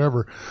temperatures,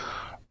 whatever,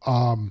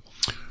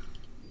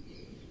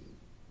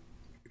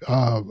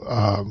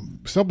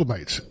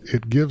 sublimates.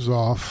 It gives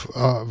off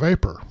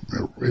vapor.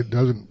 It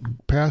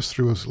doesn't pass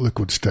through a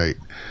liquid state.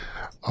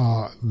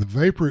 The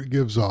vapor it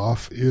gives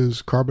off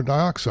is carbon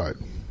dioxide.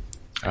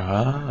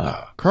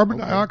 Carbon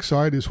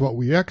dioxide is what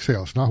we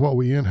exhale. It's not what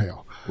we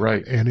inhale.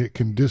 Right. And it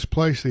can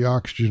displace the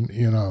oxygen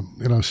in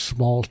a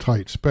small,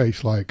 tight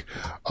space like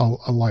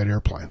a light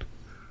airplane.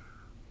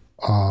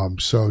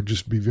 So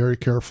just be very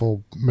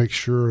careful. Make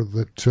sure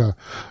that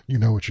you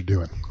know what you're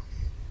doing.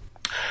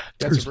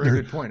 That's a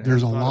very good point.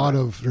 There's a lot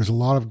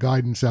of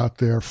guidance out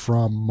there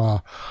from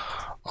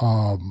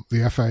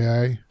the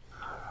FAA.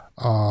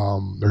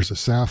 There's a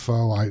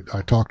SAFO.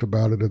 I talked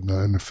about it in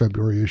the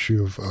February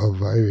issue of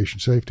Aviation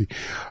Safety.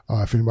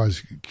 If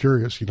anybody's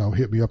curious,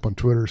 hit me up on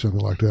Twitter or something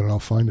like that, and I'll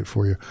find it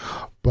for you.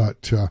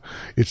 But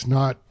it's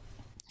not,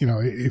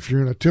 if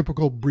you're in a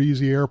typical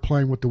breezy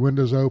airplane with the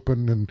windows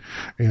open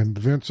and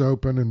the vents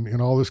open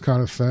and all this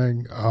kind of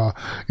thing,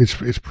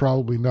 it's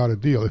probably not a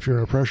deal. If you're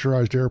in a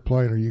pressurized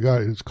airplane or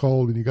it's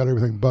cold and you got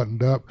everything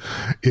buttoned up,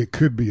 it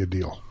could be a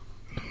deal.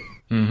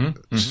 Mm-hmm,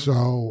 mm-hmm.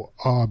 So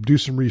do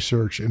some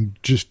research and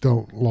just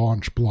don't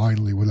launch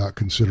blindly without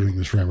considering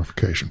this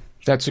ramification.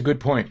 That's a good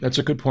point.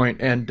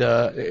 And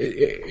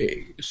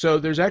so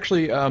there's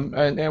actually,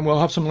 and we'll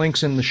have some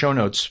links in the show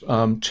notes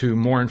to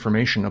more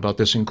information about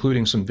this,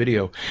 including some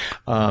video.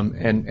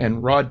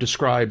 And Rod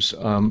describes,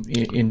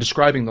 in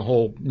describing the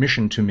whole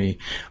mission to me,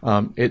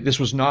 this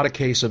was not a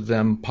case of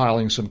them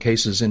piling some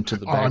cases into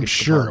the baggage I'm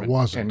sure department. It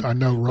wasn't. I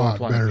know Rod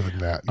better than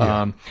that.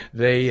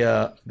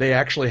 Yeah. They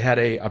actually had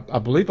I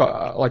believe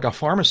like a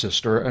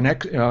pharmacist or an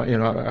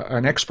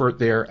expert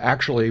there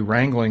actually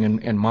wrangling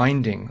and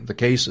minding the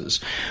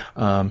cases.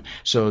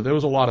 So there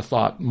was a lot of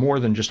thought, more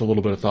than just a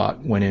little bit of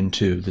thought, went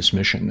into this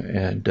mission.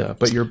 And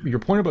but your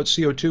point about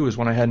CO2 is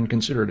one I hadn't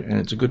considered, and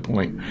it's a good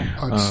point.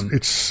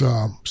 It's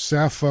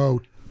SAFO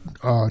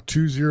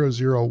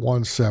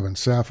 20017,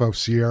 SAFO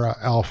Sierra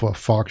Alpha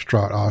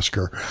Foxtrot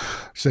Oscar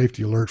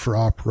safety alert for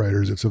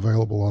operators. It's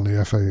available on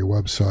the FAA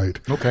website.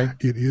 Okay.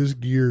 It is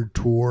geared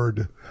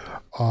toward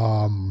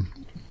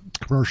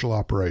commercial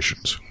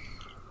operations.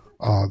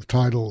 The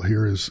title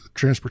here is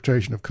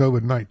Transportation of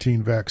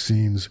COVID-19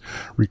 Vaccines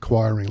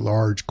Requiring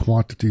Large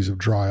Quantities of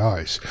Dry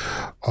Ice.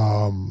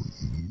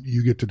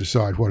 You get to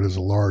decide what is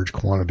a large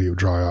quantity of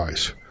dry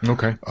ice.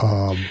 Okay.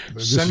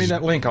 Send me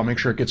that link. I'll make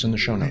sure it gets in the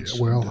show notes.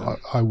 Well,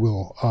 I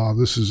will.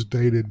 This is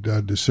dated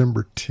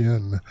December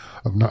 10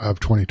 of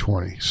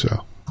 2020.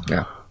 So.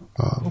 Yeah.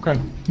 Okay.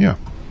 Yeah.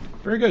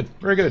 Very good.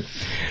 Very good.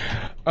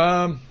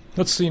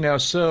 Let's see now.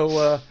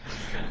 So,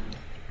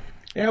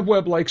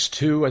 AbWeb likes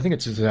to, I think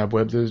it's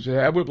AbWeb,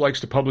 AbWeb likes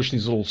to publish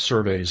these little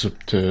surveys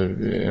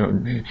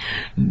to,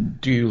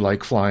 do you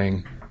like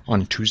flying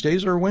on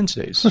Tuesdays or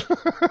Wednesdays?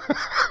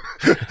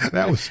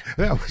 That was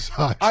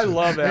awesome. I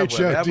love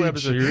AbWeb. AbWeb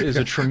is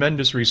a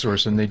tremendous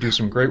resource, and they do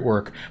some great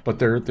work. But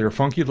their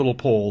funky little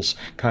polls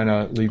kind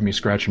of leave me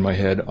scratching my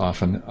head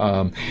often.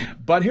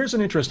 But here's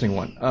an interesting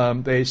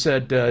one. They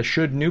said,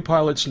 should new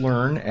pilots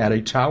learn at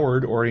a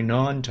towered or a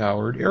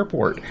non-towered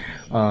airport?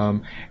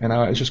 And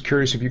I was just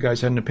curious if you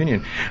guys had an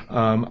opinion.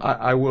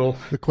 I will.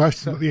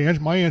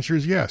 My answer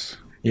is yes.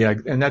 Yeah,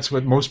 and that's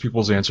what most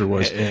people's answer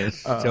was.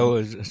 So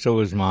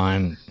is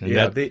mine.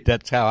 Yeah,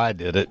 that's how I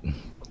did it.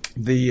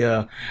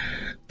 The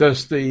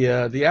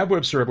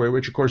AbWeb survey,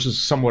 which of course is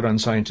somewhat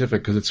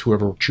unscientific because it's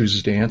whoever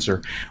chooses to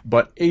answer,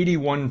 but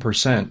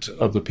 81%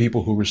 of the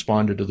people who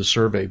responded to the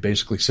survey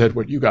basically said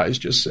what you guys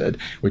just said,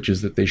 which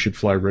is that they should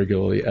fly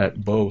regularly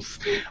at both.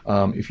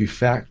 If you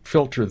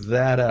filter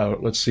that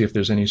out, let's see if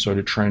there's any sort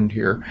of trend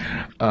here.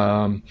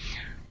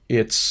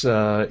 It's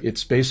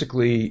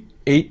basically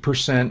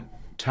 8%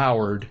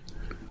 towered,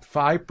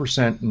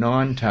 5%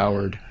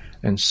 non-towered,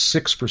 and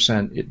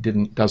 6%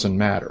 it doesn't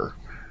matter.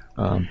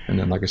 And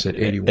then, like I said,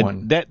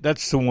 81.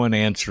 That's the one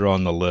answer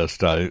on the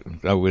list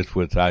with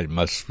which I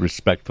must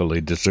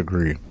respectfully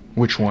disagree.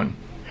 Which one?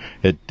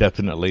 It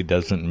definitely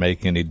doesn't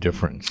make any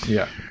difference.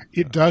 Yeah.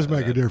 It does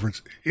make a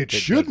difference. It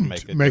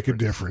shouldn't make a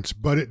difference,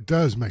 but it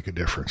does make a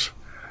difference.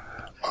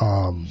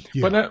 Yeah.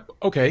 But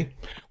okay.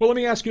 Well, let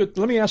me ask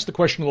the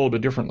question a little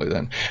bit differently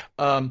then.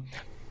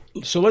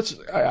 So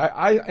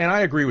I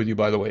agree with you,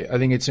 by the way. I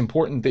think it's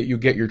important that you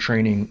get your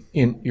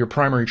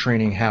primary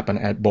training happen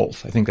at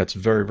both. I think that's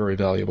very, very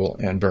valuable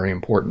and very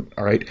important.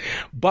 All right.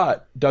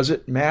 But does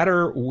it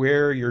matter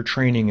where your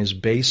training is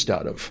based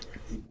out of?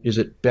 Is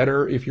it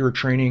better if your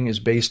training is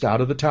based out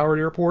of the towered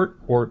airport,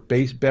 or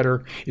is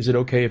it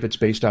okay if it's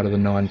based out of the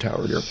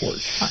non-towered airport?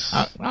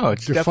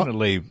 It's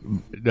definitely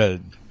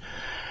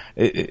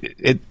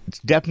it's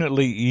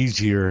definitely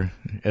easier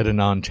at a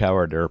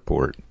non-towered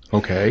airport.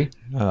 Okay.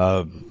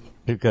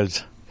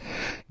 Because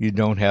you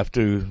don't have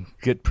to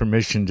get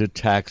permission to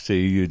taxi.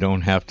 You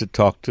don't have to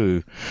talk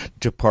to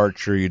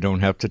departure. You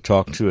don't have to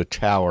talk to a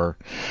tower.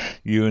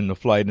 You and the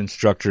flight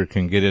instructor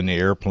can get in the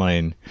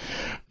airplane,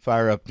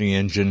 fire up the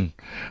engine,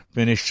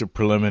 finish the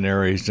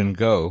preliminaries, and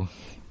go.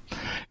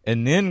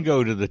 And then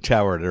go to the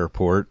towered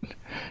airport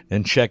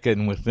and check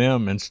in with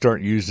them and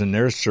start using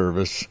their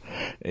service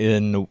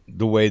in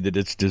the way that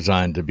it's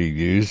designed to be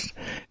used.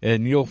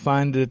 And you'll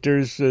find that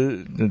there's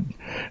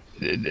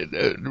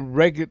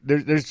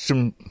there's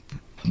some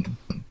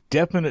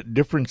definite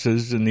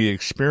differences in the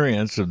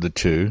experience of the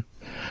two.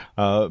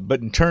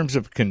 But in terms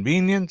of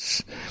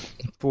convenience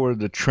for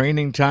the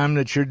training time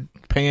that you're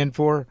paying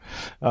for,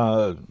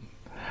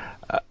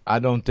 I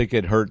don't think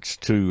it hurts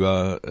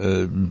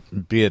to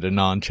be at a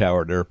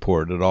non-towered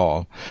airport at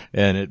all,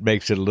 and it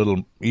makes it a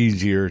little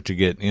easier to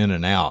get in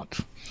and out.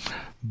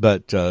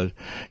 But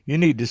you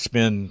need to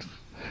spend,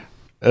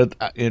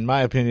 in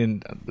my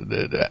opinion,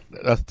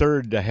 a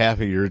third to half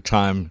of your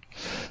time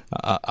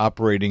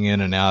operating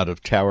in and out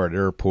of towered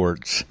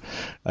airports,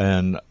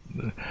 and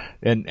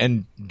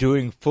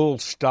doing full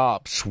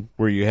stops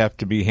where you have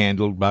to be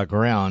handled by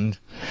ground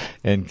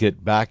and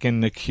get back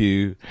in the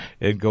queue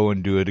and go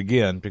and do it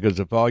again.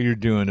 Because if all you're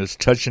doing is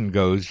touch and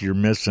goes, you're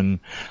missing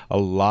a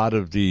lot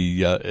of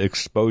the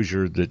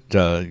exposure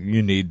that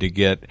you need to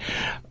get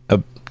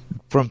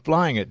from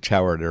flying at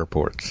towered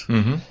airports.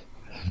 Mm-hmm.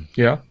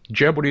 Yeah.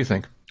 Jeb, what do you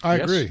think? I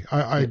Yes? agree.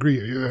 I agree.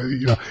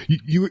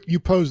 You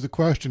pose the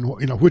question,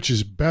 which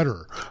is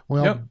better?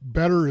 Well, Yep.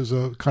 better is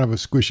a kind of a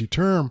squishy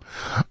term.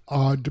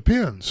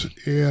 Depends.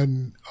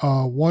 And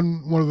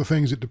one of the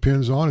things it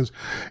depends on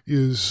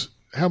is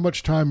how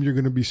much time you're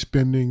going to be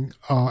spending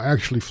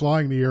actually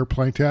flying the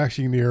airplane,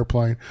 taxiing the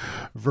airplane,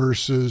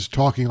 versus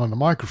talking on the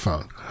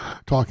microphone,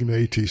 talking to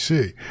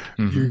ATC.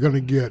 Mm-hmm. You're going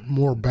to get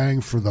more bang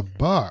for the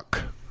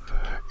buck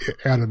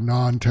at a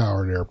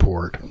non-towered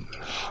airport.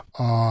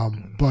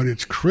 But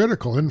it's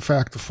critical. In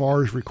fact, the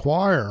FARs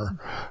require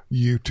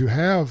you to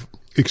have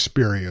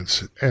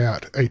experience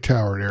at a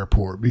towered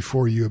airport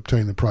before you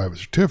obtain the private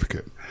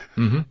certificate.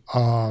 Mm-hmm.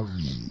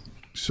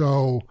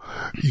 So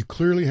you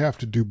clearly have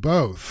to do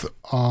both.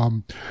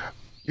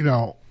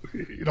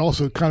 It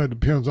also kind of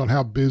depends on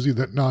how busy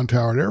that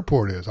non-towered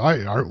airport is. I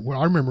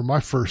remember my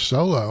first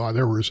solo,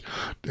 there was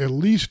at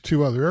least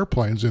 2 other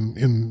airplanes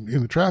in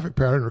the traffic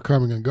pattern are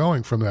coming and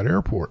going from that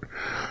airport.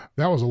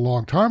 That was a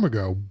long time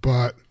ago,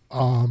 but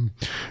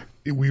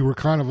we were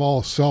kind of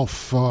all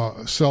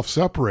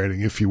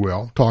self-separating, if you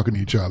will, talking to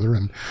each other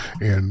and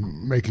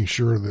making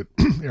sure that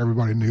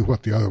everybody knew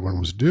what the other one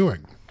was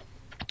doing.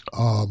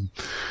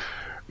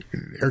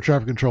 Air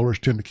traffic controllers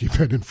tend to keep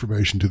that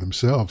information to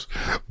themselves,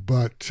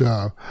 but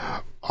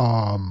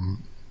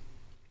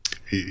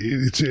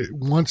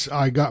once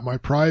I got my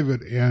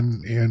private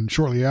and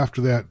shortly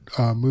after that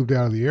moved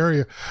out of the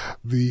area,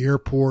 the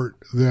airport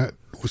that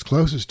was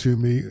closest to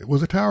me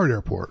was a towered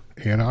airport,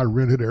 and I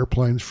rented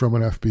airplanes from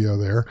an FBO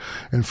there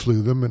and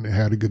flew them and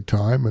had a good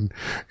time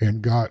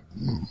and got,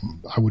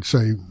 I would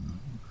say,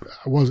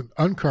 I wasn't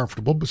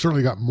uncomfortable, but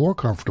certainly got more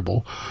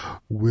comfortable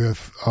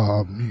with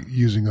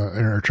using an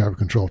air traffic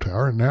control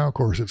tower. And now, of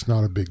course, it's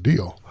not a big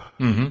deal.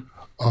 Mm-hmm.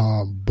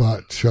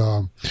 But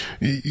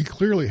you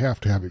clearly have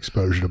to have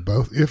exposure to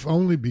both, if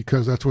only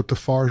because that's what the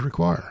FARs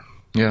require.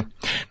 Yeah.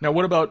 Now,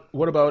 what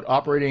about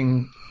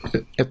operating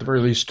at the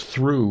very least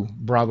through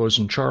Bravos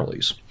and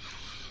Charlies?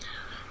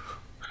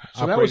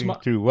 So operating that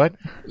was through what?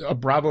 A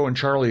Bravo and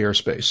Charlie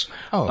airspace.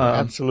 Oh,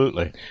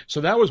 absolutely. So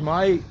that was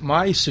my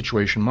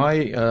situation.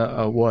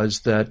 Was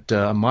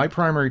that my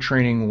primary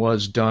training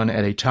was done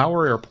at a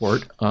tower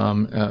airport,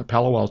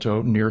 Palo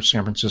Alto, near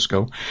San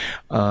Francisco,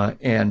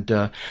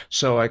 and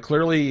so I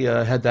clearly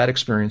had that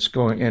experience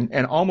going.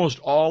 And almost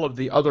all of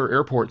the other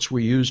airports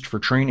we used for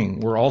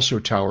training were also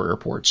tower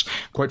airports.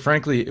 Quite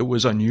frankly, it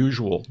was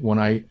unusual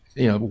when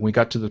we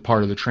got to the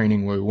part of the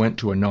training where we went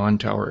to a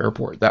non-tower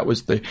airport. That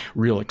was the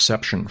real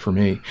exception for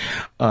me.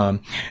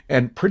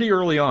 And pretty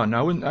early on,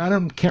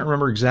 can't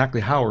remember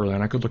exactly how early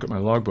on, I could look at my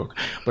logbook,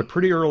 but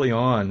pretty early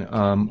on,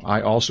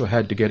 I also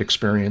had to get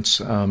experience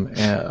on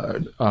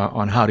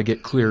how to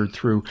get cleared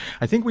through.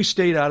 I think we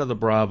stayed out of the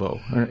Bravo.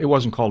 It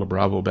wasn't called a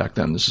Bravo back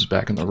then. This is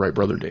back in the Wright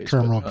Brother days.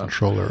 Terminal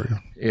control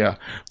area. Yeah,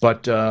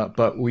 but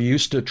we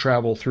used to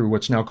travel through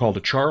what's now called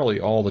a Charlie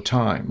all the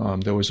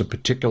time. There was a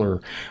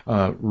particular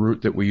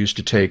route that we used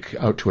to take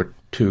out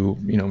to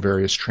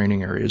various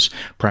training areas,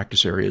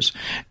 practice areas,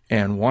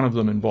 and one of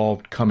them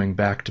involved coming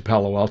back to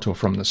Palo Alto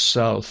from the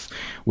south,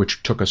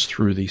 which took us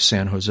through the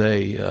San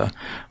Jose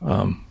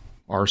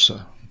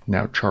ARSA,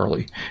 now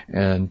Charlie,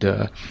 and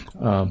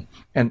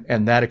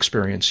that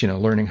experience,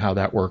 learning how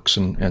that works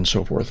and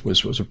so forth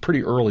was a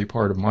pretty early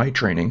part of my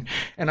training,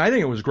 and I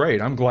think it was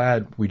great. I'm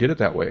glad we did it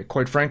that way.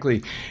 Quite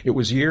frankly, it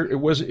was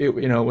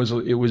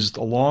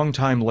a long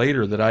time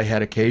later that I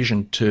had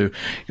occasion to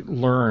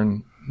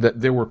learn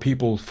that there were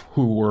people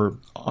who were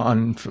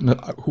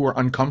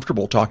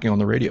uncomfortable talking on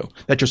the radio.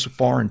 That just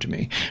foreign to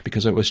me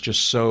because it was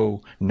just so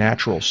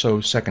natural,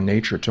 so second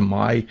nature to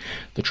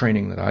the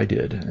training that I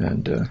did.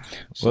 And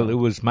well, it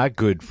was my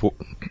good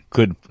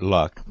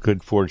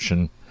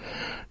fortune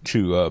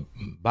to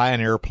buy an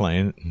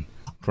airplane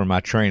for my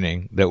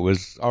training that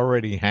was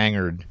already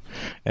hangared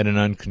at an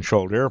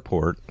uncontrolled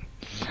airport,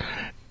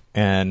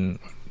 and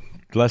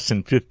less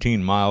than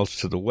 15 miles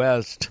to the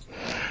west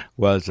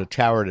was a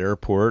towered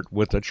airport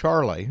with a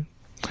Charlie,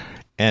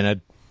 and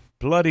a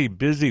bloody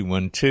busy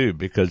one too,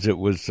 because it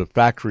was a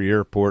factory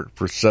airport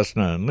for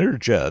Cessna and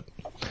Learjet.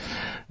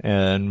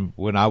 And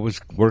when I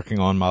was working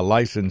on my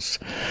license,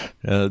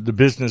 the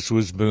business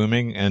was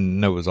booming,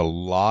 and there was a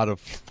lot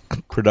of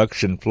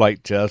production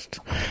flight tests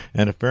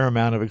and a fair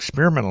amount of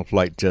experimental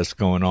flight tests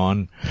going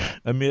on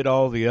amid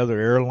all the other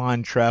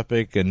airline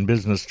traffic and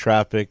business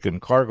traffic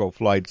and cargo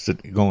flights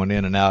that going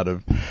in and out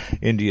of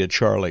India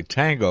Charlie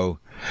Tango.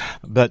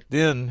 But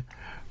then,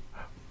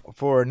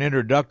 for an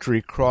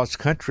introductory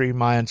cross-country,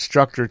 my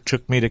instructor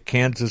took me to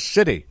Kansas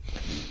City.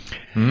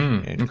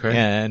 Okay.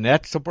 And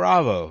that's a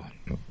Bravo.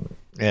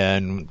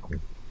 And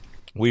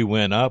we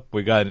went up.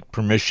 We got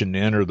permission to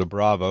enter the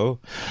Bravo.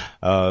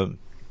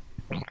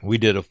 We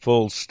did a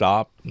full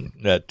stop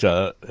at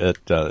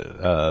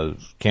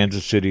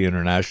Kansas City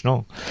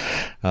International.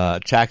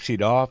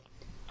 Taxied off.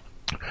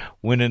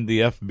 Went in the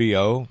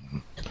FBO.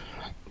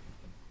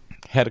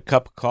 Had a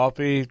cup of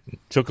coffee.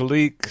 Took a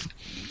leak.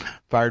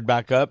 Fired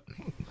back up.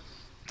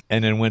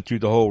 And then went through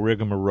the whole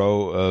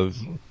rigmarole of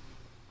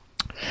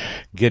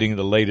getting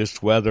the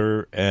latest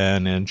weather,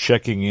 and then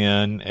checking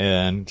in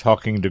and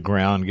talking to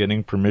ground,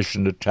 getting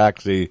permission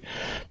to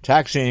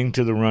taxiing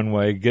to the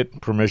runway, getting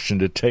permission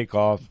to take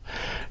off,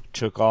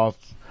 took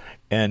off,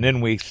 and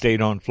then we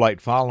stayed on flight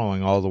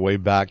following all the way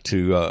back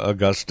to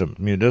Augusta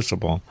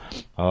Municipal.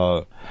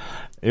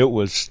 It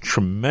was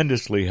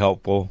tremendously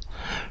helpful,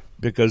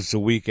 because the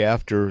week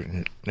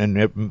after,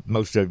 and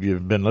most of you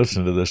have been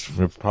listening to this,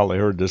 have probably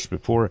heard this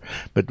before,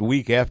 but the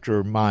week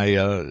after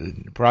my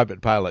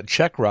private pilot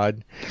check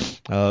ride,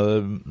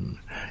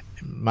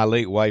 my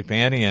late wife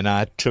Annie and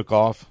I took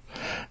off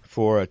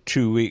for a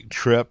 2-week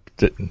trip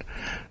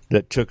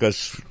that took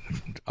us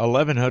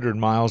 1,100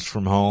 miles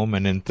from home,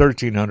 and then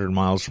 1,300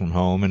 miles from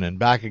home, and then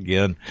back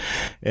again.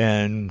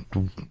 And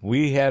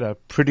we had a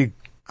pretty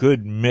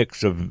good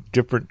mix of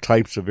different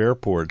types of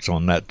airports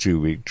on that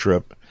 2-week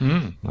trip.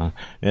 And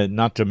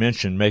not to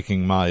mention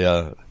making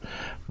my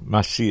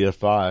my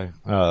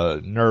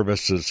CFI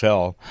nervous as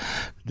hell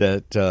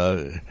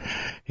that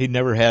he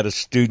never had a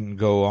student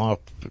go off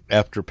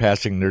after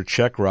passing their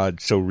check ride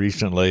so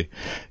recently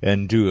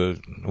and do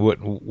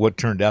what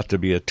turned out to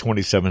be a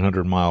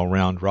 2,700 mile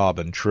round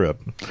robin trip.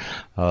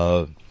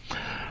 But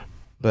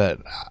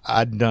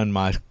I'd done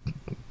my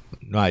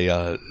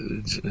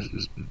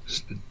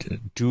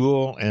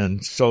dual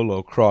and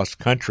solo cross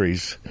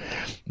countries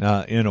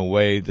in a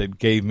way that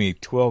gave me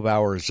 12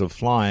 hours of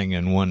flying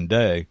in one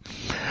day.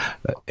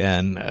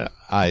 And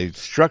I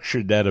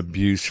structured that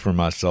abuse for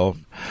myself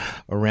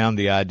around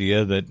the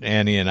idea that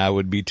Annie and I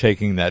would be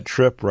taking that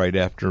trip right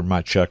after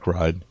my check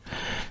ride.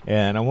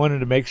 And I wanted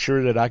to make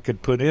sure that I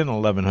could put in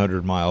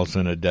 1,100 miles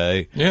in a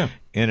day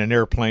in an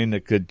airplane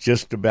that could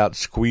just about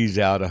squeeze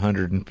out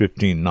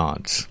 115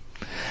 knots.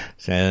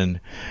 And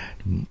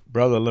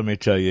brother, let me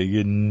tell you,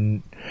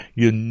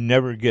 you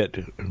never get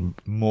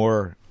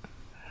more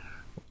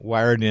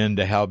wired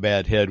into how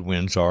bad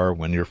headwinds are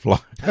when you're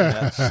flying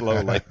that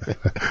slowly.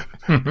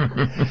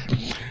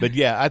 But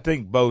yeah, I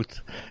think both.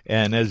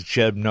 And as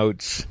Jeb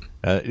notes,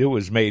 it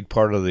was made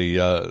part of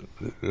the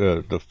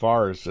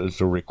FARS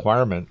as a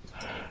requirement.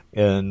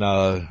 And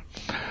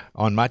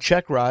on my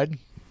check ride,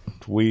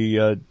 we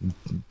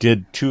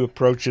did 2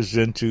 approaches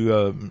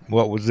into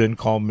what was then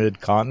called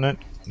Mid-Continent,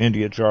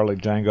 India Charlie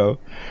Tango,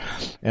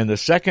 and the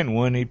second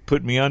one he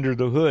put me under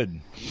the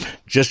hood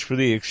just for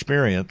the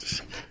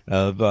experience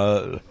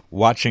of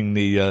watching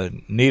the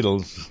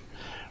needles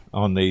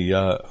on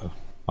the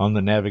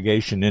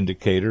navigation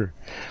indicator,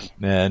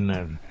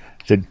 and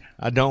said,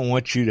 I don't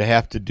want you to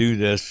have to do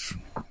this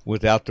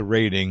without the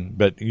rating,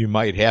 but you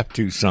might have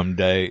to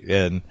someday,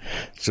 and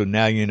so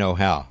now you know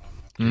how.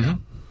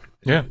 Mm-hmm.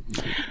 Yeah.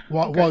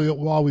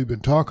 While we've been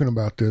talking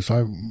about this,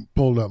 I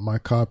pulled up my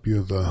copy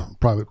of the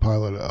Private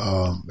Pilot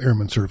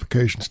Airman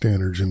Certification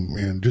Standards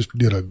and just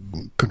did a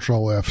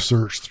Control F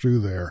search through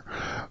there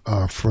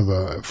for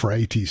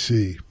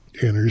ATC.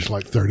 And there's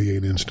like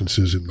 38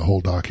 instances in the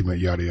whole document,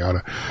 yada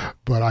yada.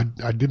 But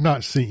I did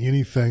not see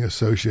anything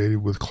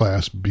associated with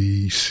Class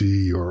B,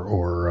 C,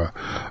 or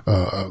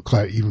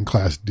even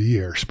Class D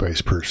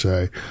airspace per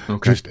se.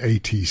 Okay. Just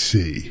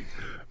ATC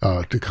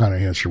to kind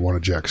of answer one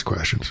of Jack's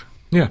questions.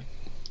 Yeah,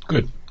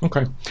 good.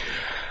 Okay.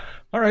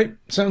 All right,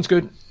 sounds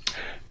good.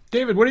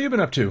 David, what have you been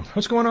up to?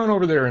 What's going on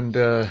over there? And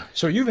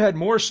so you've had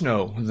more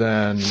snow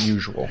than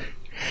usual.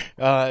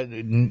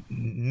 New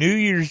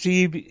Year's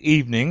Eve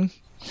evening,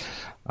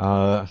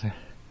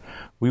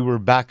 we were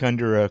back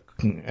under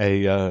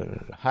a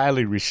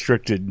highly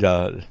restricted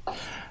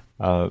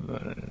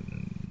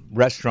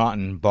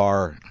restaurant and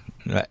bar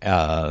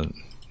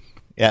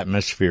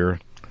atmosphere.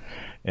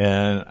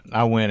 And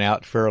I went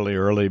out fairly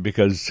early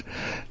because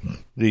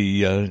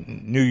the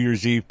New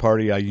Year's Eve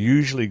party I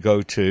usually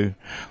go to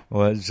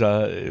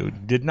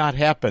did not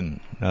happen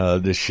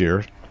this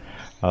year.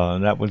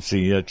 That was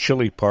the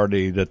chili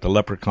party that the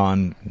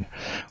Leprechaun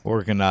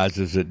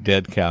organizes at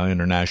Dead Cow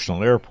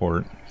International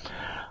Airport.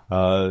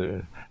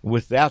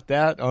 Without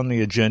that on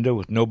the agenda,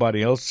 with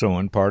nobody else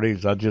throwing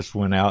parties, I just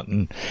went out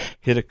and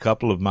hit a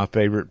couple of my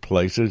favorite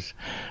places.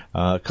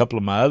 A couple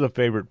of my other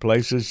favorite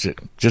places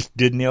just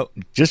didn't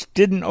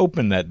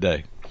open that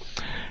day,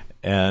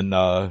 and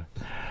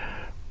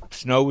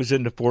snow was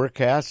in the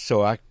forecast,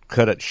 so I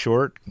cut it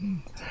short.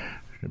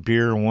 A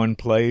beer in one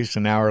place,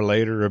 an hour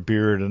later, a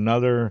beer at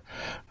another.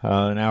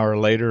 An hour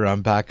later,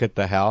 I'm back at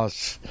the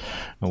house.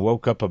 I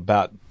woke up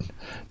about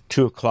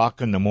 2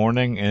 o'clock in the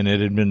morning, and it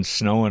had been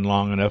snowing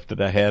long enough that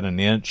I had an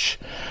inch.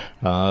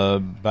 By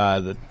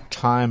the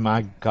time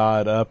I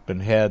got up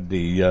and had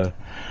the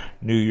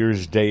New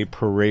Year's Day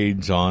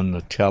parades on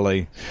the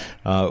telly,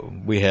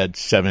 we had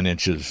 7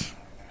 inches.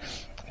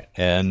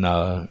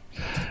 And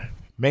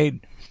made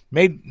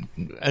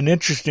an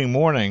interesting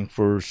morning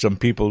for some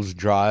people's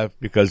drive,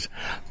 because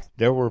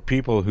there were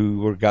people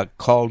who got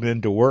called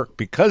into work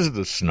because of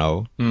the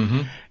snow,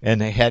 mm-hmm. and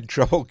they had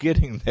trouble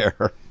getting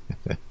there.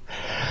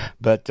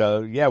 But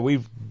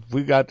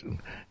we got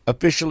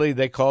officially,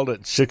 they called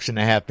it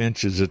 6.5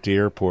 inches at the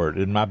airport.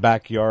 In my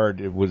backyard,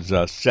 it was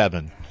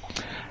 7,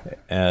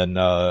 and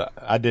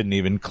I didn't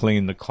even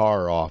clean the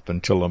car off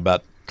until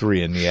about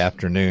 3 in the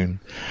afternoon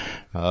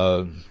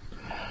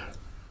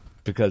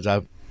because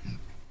I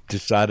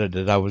decided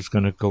that I was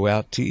going to go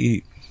out to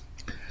eat.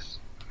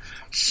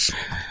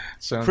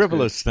 Sounds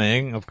Frivolous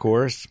thing, of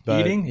course. But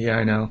eating? Yeah,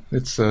 I know.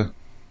 It's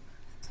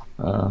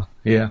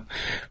yeah.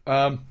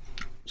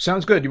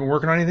 Sounds good. You been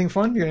working on anything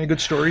fun? You got any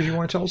good stories you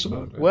want to tell us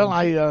about? Well,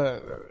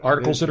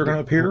 articles that are going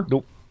to appear?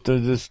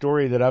 The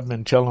story that I've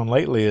been telling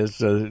lately is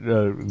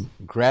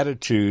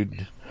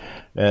gratitude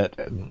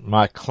at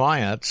my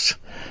clients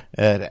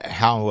at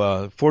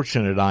how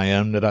fortunate I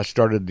am that I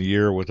started the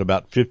year with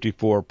about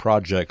 54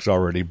 projects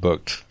already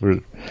booked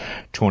for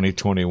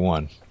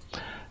 2021.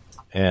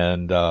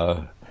 And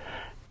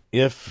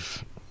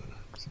if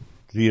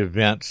the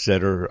events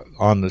that are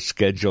on the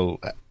schedule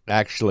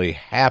actually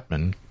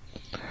happen,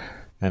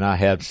 and I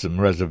have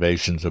some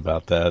reservations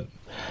about that,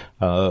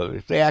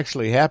 if they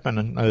actually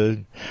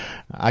happen,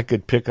 I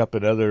could pick up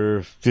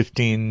another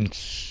 15,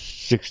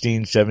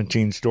 16,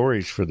 17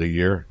 stories for the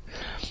year.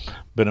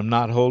 But I'm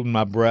not holding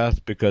my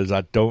breath because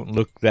I don't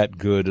look that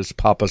good as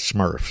Papa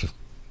Smurf.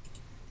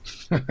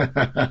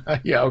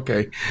 Yeah,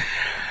 okay.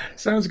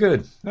 Sounds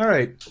good. All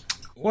right.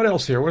 What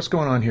else here? What's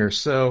going on here?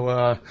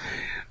 So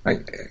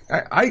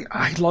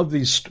I love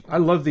these. I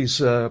love these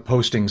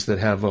postings that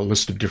have a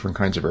list of different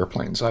kinds of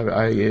airplanes.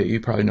 You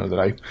probably know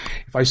that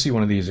if I see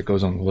one of these, it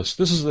goes on the list.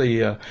 This is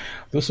the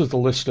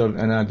list of.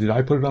 And did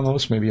I put it on the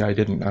list? Maybe I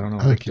didn't. I don't know.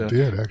 I think you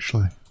did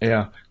actually.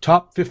 Yeah,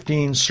 top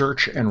 15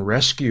 search and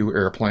rescue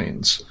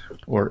airplanes,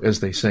 or as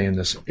they say in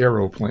this,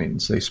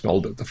 aeroplanes. They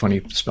spelled it the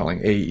funny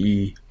spelling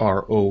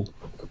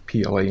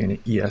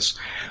AEROPLANES.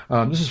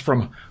 This is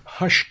from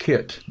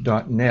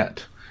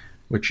hushkit.net,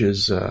 which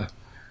is.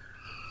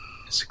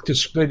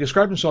 They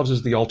describe themselves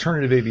as the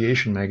alternative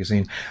aviation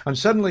magazine. I'm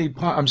suddenly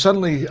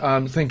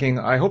thinking,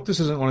 I hope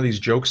this isn't one of these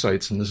joke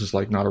sites and this is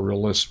like not a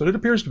real list, but it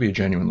appears to be a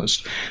genuine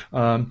list.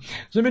 There's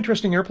some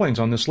interesting airplanes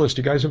on this list.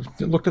 You guys have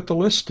looked at the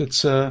list?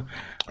 It's I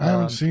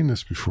haven't seen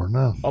this before.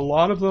 No, a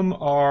lot of them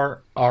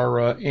are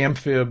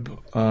amphib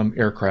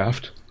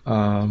aircraft,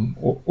 and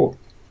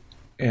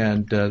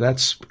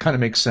that's kind of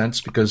makes sense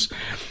because.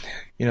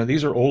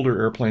 These are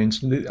older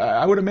airplanes.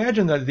 I would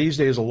imagine that these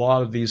days a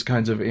lot of these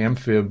kinds of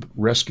amphib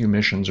rescue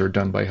missions are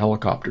done by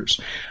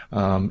helicopters.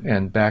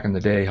 And back in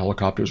the day,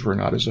 helicopters were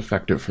not as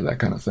effective for that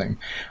kind of thing.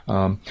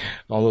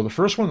 Although the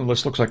first one on the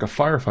list looks like a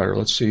firefighter.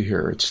 Let's see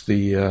here. It's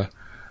the...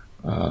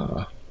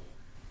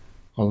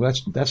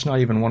 that's not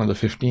even one of the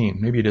 15.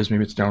 Maybe it is.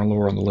 Maybe it's down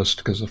lower on the list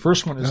because the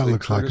first one is that the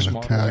looks Curtiss like an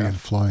Model Italian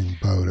F. flying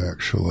boat,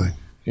 actually.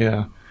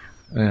 Yeah.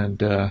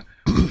 And...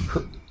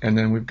 and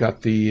then we've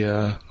got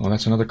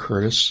that's another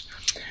Curtiss.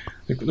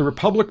 The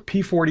Republic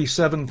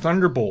P-47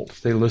 Thunderbolt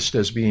they list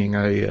as being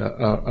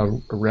a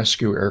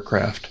rescue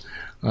aircraft.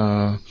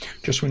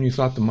 Just when you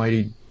thought the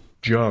mighty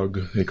Jug,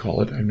 they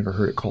call it, I've never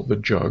heard it called the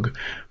Jug,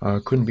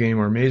 couldn't be any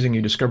more amazing,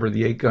 you discover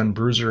the 8-gun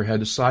bruiser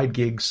had a side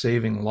gig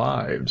saving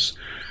lives.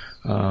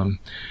 The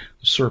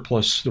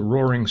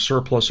roaring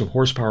surplus of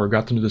horsepower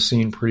got them to the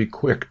scene pretty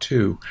quick,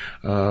 too,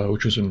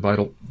 which was in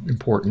vital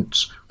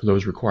importance for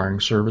those requiring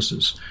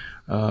services.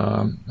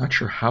 Not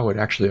sure how it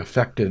actually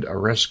affected a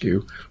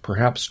rescue,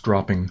 perhaps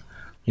dropping,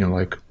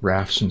 like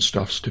rafts and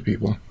stuffs to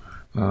people.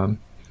 So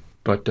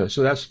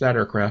that's that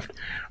aircraft.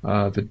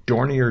 The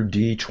Dornier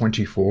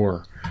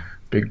D-24,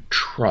 big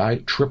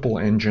triple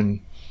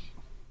engine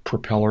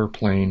propeller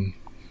plane.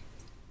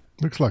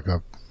 Looks like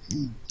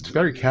it's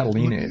very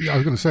Catalina-ish. I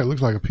was going to say it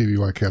looks like a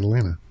PBY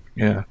Catalina.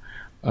 Yeah.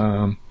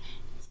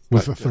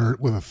 With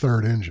a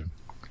third engine.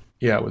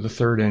 Yeah, with a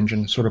third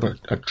engine, sort of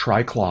a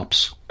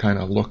Triclops kind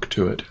of look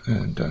to it.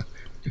 And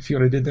you see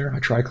what I did there?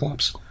 A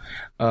Triclops.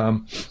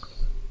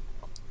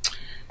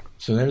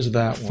 So there's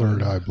that one.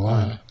 Third eye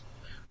blind.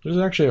 There's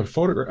actually a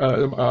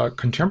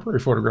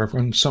contemporary photograph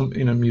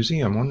in a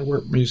museum. I wonder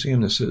what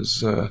museum this is.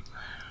 Does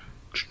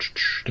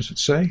it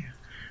say?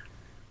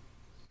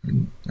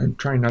 I'm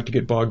trying not to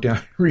get bogged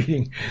down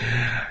reading.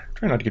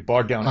 Trying not to get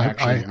bogged down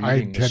actually reading I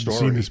the hadn't story.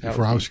 seen this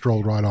before. I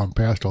strolled right on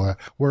past all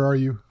that. Where are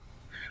you?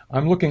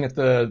 I'm looking at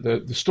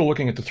still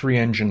looking at the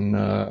 3-engine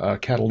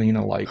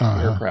Catalina-like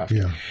aircraft,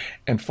 yeah.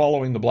 And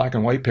following the black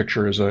and white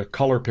picture is a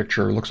color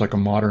picture. It looks like a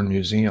modern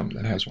museum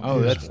that has one. Oh,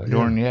 that's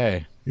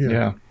Dornier.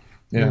 Yeah.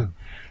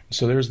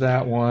 So there's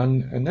that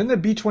one, and then the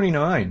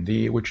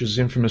B-29, which is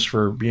infamous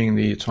for being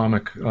the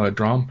atomic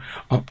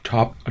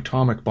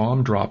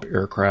bomb drop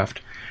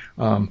aircraft,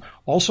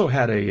 also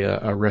had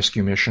a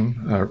rescue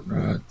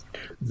mission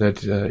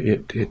that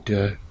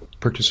it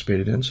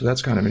participated in. So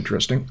that's kind of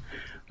interesting.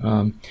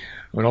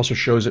 It also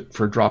shows it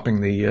for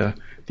dropping the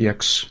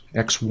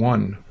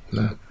X-1,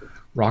 the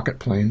rocket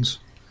planes.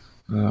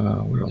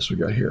 What else we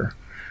got here?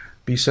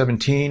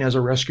 B-17 as a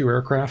rescue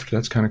aircraft.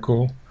 That's kind of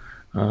cool.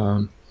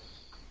 What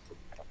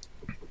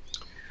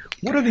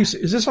are these?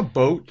 Is this a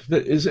boat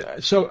that is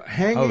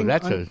hanging? Oh,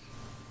 that's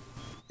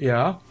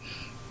yeah.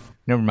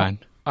 Never mind.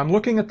 I'm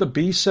looking at the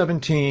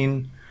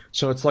B-17.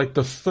 So it's like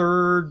the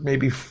third,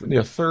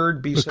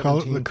 third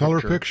B-17. The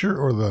color picture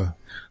or the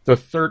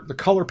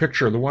color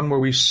picture, the one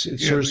where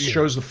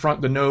shows the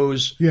front, the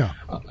nose, yeah,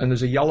 and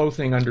there's a yellow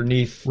thing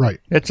underneath.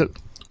 Right. It's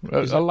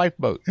A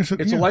lifeboat. It's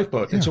a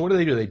lifeboat. And so what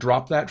do? They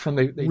drop that from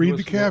the... Read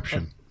the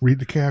caption. Read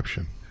the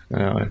caption. Do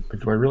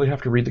I really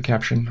have to read the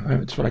caption?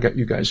 That's what I got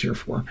you guys here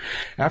for.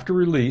 After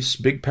release,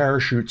 big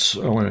parachutes.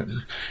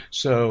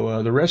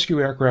 So the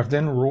rescue aircraft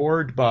then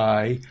roared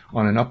by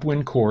on an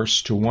upwind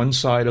course to one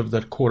side of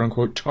the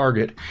quote-unquote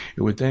target.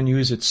 It would then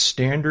use its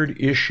standard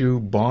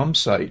issue bomb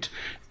sight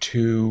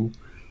to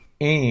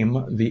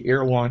aim the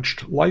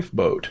air-launched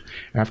lifeboat.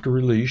 After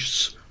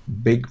release,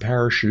 big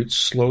parachutes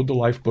slowed the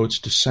lifeboat's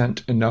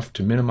descent enough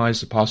to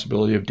minimize the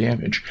possibility of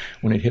damage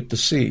when it hit the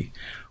sea.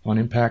 On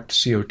impact,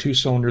 CO2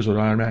 cylinders would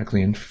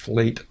automatically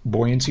inflate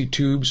buoyancy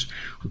tubes,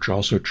 which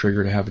also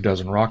triggered half a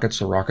dozen rockets.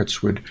 The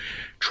rockets would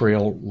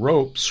trail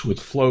ropes with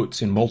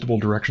floats in multiple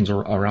directions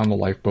around the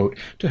lifeboat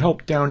to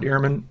help downed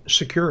airmen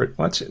secure it.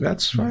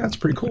 That's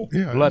pretty cool.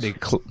 Yeah, bloody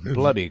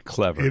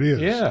clever. It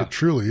is. Yeah. It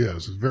truly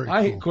is. It's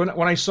very cool.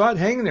 When I saw it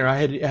hanging there, I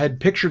had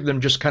pictured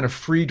them just kind of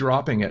free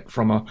dropping it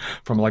from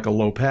like a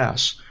low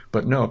pass.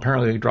 But no,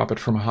 apparently they drop it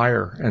from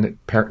higher, and it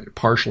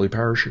partially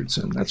parachutes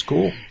in. That's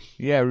cool.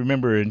 Yeah,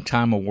 remember, in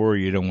time of war,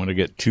 you don't want to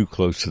get too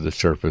close to the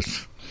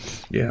surface.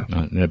 Yeah.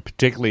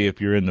 Particularly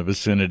if you're in the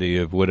vicinity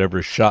of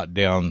whatever shot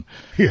down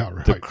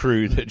the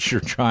crew that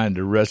you're trying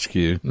to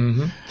rescue.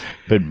 Mm-hmm.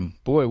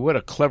 But, boy, what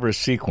a clever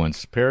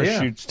sequence.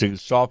 Parachutes to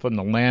soften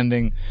the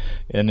landing,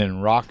 and then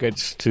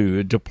rockets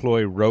to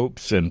deploy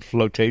ropes and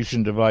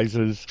flotation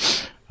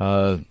devices.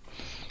 Man,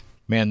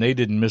 they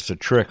didn't miss a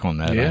trick on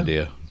that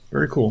idea.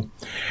 Very cool.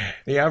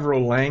 The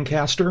Avro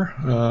Lancaster,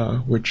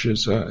 which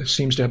is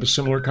seems to have a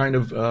similar kind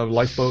of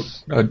lifeboat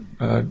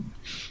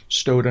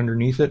stowed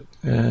underneath it,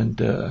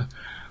 and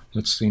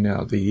let's see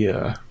now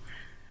and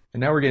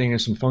now we're getting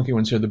into some funky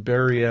ones here. The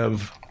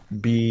Beriev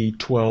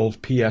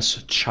B-12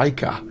 PS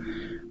Chaika,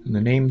 and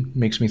the name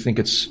makes me think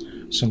it's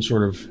some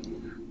sort of.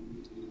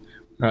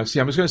 I was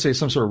going to say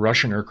some sort of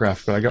Russian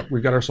aircraft, but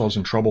we got ourselves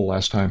in trouble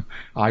last time.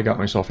 I got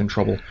myself in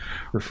trouble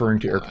referring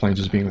to airplanes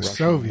as being Russian.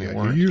 Soviet.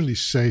 You're usually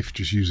safe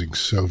just using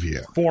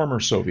Soviet. Former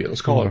Soviet.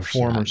 Let's call it a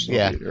former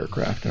Soviet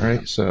aircraft. All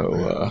right.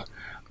 So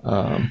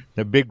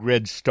the big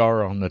red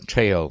star on the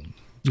tail.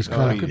 It's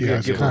kind of there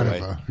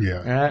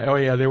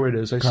it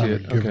is. I see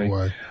it.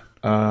 Giveaway.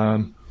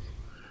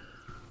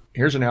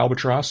 Here's an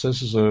Albatross.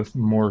 This is a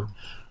more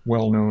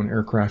well-known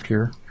aircraft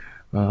here.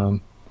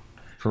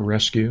 For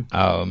rescue.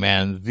 Oh,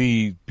 man,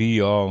 the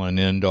be-all and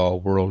end-all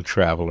world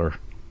traveler.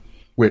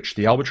 Which,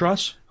 the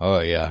Albatross?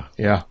 Oh, yeah.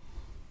 Yeah.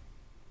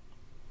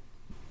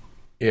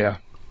 Yeah.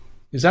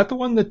 Is that the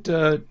one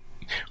that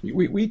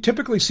we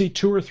typically see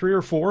 2 or 3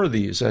 or 4 of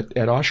these at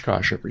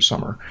Oshkosh every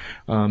summer?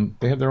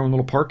 They have their own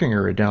little parking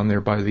area down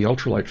there by the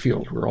ultralight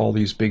field where all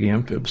these big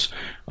amphibs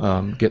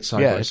get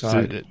side by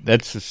side.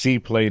 That's the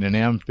seaplane and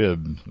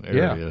amphib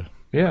area.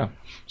 Yeah.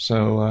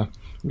 So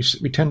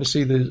we tend to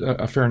see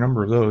a fair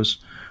number of those.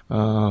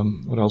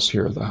 What else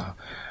here?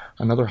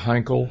 Another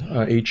Heinkel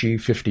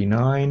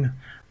HE-59.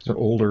 It's an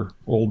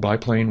old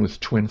biplane with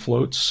twin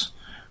floats.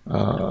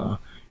 And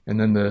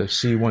then the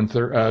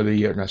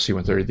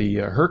C-130, the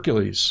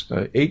Hercules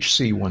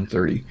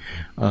HC-130.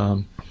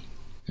 And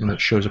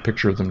it shows a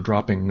picture of them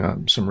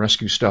dropping some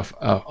rescue stuff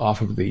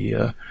off of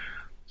the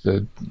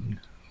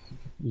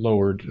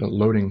lowered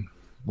loading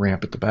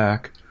ramp at the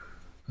back.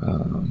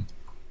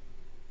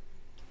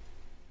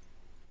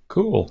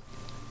 Cool.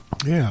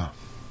 Yeah.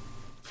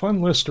 Fun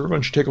list.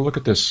 Everyone should take a look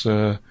at this.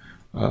 I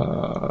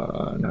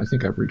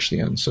think I've reached the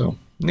end. So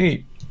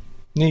neat.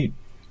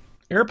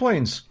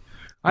 Airplanes.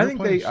 I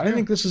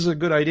think this is a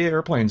good idea.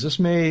 Airplanes.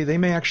 They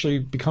may actually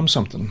become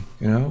something.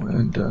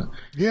 And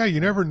you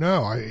never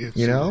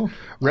know.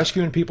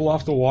 Rescuing people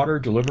off the water,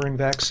 delivering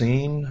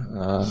vaccine.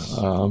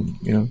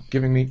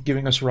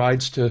 Giving us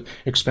rides to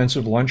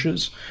expensive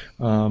lunches.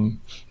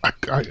 I'm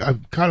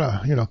kind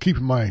of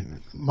keeping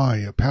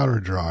my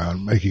powder dry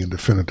on making a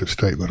definitive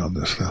statement on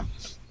this stuff.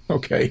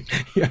 Okay,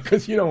 yeah,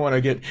 because you don't want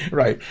to get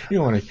right. You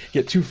don't want to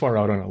get too far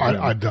out on a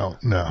limb. I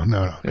don't. No.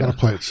 Gotta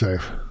play it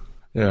safe.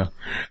 Yeah,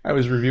 I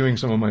was reviewing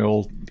some of my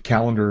old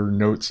calendar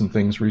notes and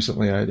things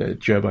recently. At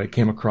Jeb, I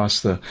came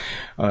across a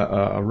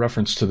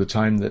reference to the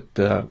time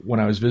that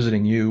when I was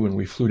visiting you and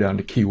we flew down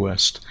to Key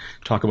West,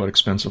 talk about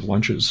expensive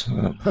lunches,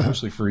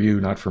 mostly for you,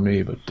 not for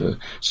me, but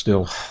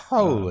still.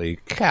 Holy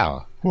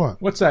cow!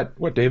 What's that?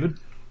 What, David?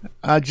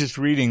 Just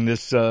reading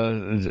this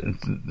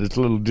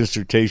little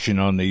dissertation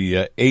on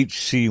the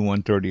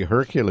HC-130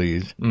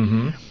 Hercules,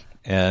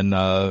 and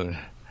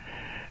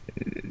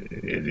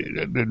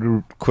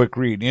quick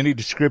read. Any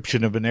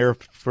description of an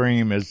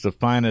airframe as the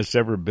finest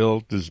ever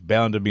built is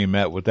bound to be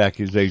met with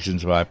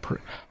accusations of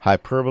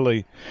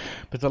hyperbole,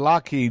 but the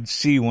Lockheed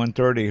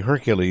C-130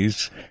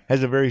 Hercules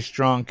has a very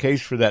strong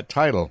case for that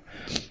title,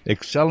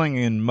 excelling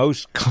in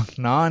most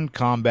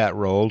non-combat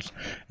roles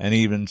and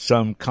even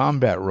some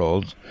combat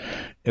roles.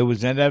 It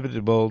was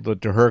inevitable that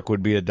the Herc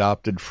would be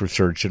adopted for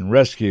search and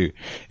rescue.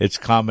 Its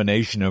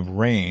combination of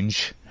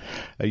range,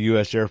 a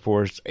U.S. Air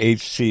Force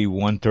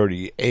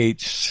HC-130H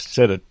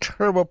set a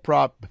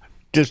turboprop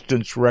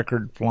distance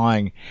record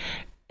flying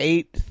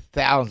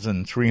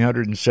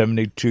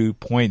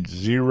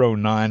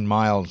 8,372.09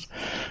 miles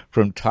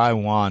from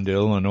Taiwan to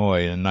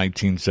Illinois in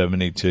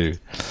 1972.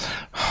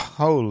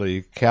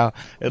 Holy cow.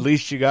 At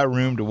least you got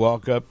room to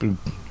walk up and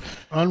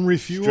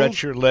unrefueled?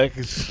 Stretch your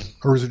legs.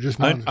 Or is it just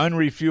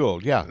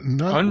unrefueled? Yeah.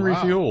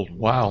 Unrefueled.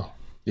 Wow.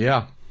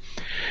 Yeah.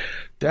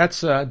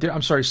 That's,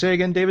 I'm sorry, say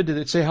again, David, did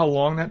it say how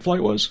long that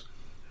flight was?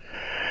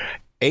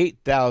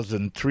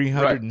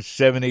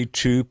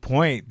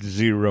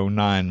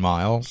 8,372.09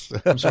 miles.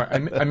 I'm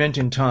sorry, I meant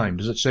in time.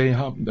 Does it say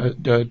how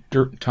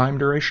time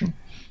duration?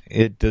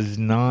 It does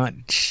not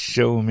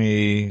show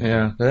me.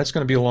 Yeah, that's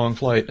going to be a long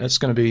flight. That's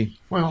going to be...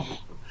 Well,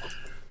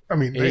 I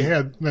mean,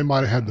 they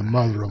might have had the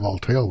mother of all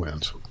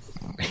tailwinds.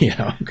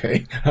 Yeah,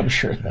 okay. I'm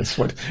sure that's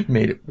what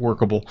made it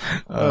workable.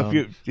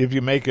 If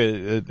you make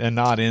a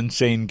not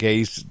insane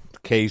case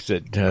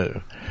at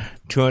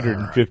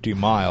 250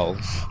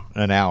 miles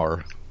an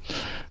hour,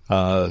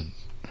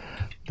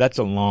 that's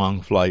a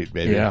long flight,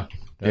 baby. Yeah.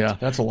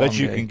 That's a long But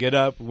you day. can get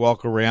up,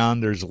 walk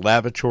around. There's a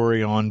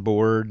lavatory on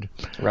board.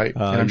 Right.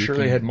 And I'm sure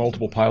they had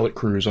multiple pilot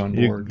crews on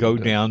board. You can go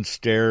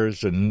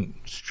downstairs and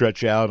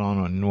stretch out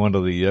on one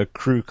of the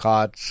crew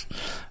cots.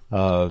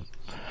 You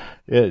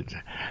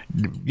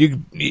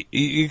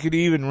could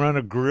even run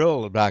a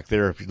grill back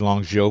there as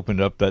long as you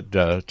opened up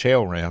that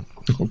tail ramp.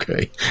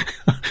 Okay.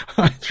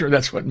 I'm sure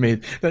that's what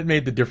made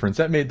the difference.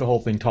 That made the whole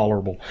thing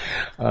tolerable.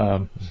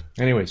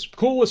 Anyways,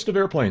 cool list of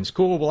airplanes.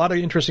 Cool. A lot of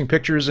interesting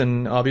pictures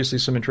and obviously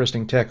some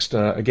interesting text.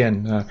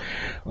 Again,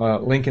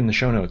 link in the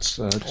show notes.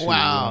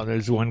 Wow.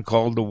 There's one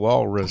called the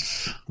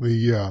Walrus.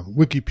 The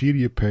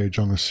Wikipedia page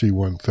on the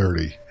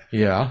C-130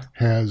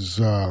 has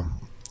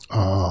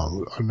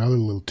another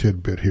little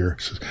tidbit here.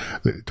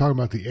 Talking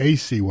about the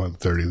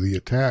AC-130, the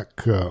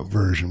attack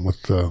version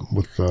with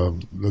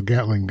the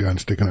Gatling gun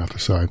sticking out the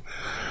side.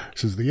 It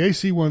says the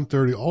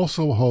AC-130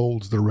 also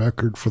holds the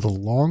record for the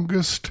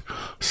longest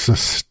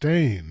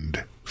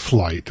sustained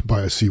flight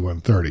by a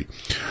C-130.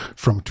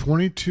 From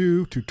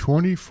 22 to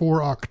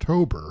 24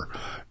 October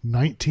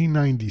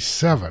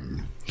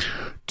 1997,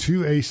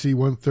 two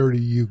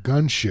AC-130U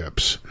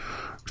gunships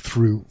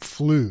flew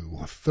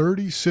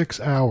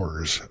 36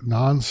 hours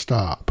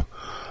nonstop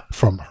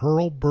from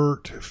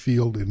Hurlburt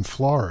Field in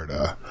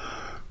Florida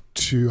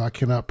to, I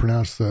cannot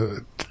pronounce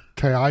the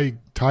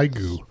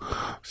Taegu,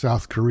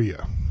 South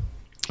Korea,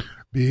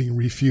 being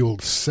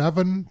refueled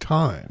 7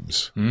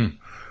 times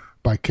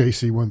by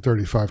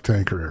KC-135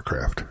 tanker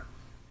aircraft.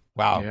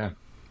 Wow. Yeah.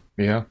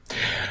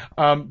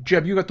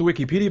 Jeb, you got the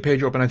Wikipedia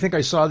page open. I think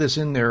I saw this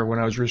in there when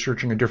I was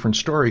researching a different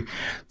story.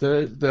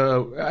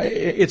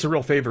 It's a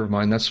real favorite of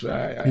mine. I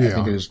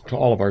think it is to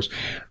all of ours.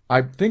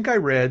 I think I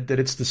read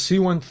that it's the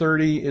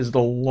C-130 is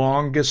the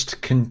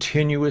longest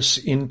continuous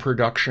in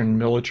production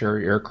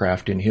military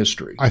aircraft in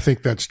history. I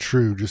think that's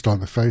true just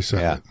on the face of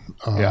it.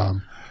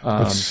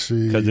 Let's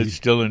see. Because it's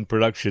still in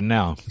production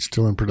now. It's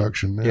still in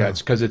production now. Yeah,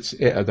 it's because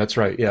that's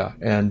right, yeah.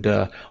 And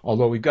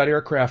although we've got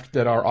aircraft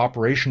that are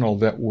operational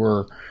that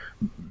were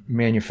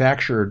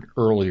manufactured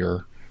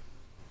earlier,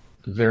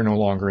 they're no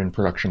longer in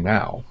production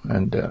now.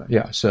 And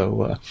it says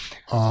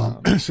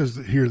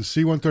that here the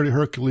C-130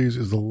 Hercules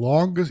is the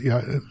longest.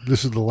 Yeah,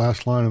 this is the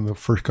last line in the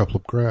first couple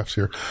of graphs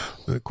here,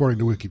 according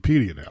to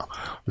Wikipedia now.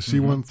 The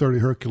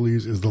C-130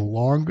 Hercules is the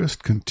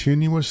longest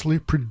continuously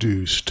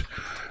produced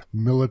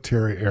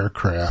military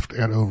aircraft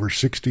at over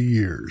 60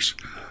 years,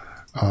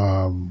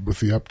 with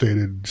the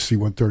updated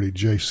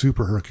C-130J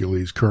Super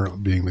Hercules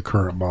being the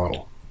current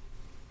model.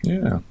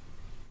 Yeah.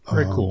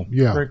 Very cool.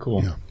 Very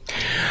cool. Yeah.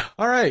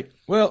 All right.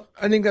 Well,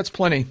 I think that's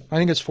plenty. I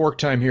think it's fork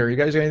time here. You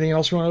guys got anything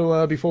else you want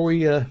to before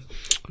we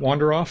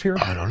wander off here?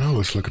 I don't know.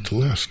 Let's look at the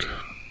list.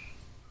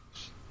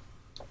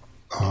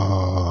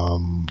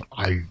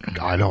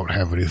 I don't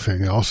have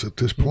anything else at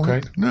this point.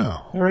 Okay.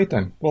 No. All right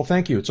then. Well,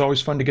 thank you. It's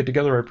always fun to get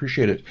together. I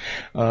appreciate it.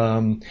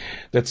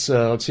 Let's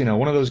see now.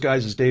 One of those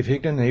guys is Dave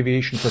Higdon, an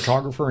aviation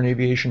photographer and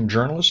aviation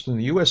journalist, and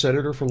the U.S.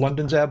 editor for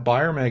London's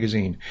AvBuyer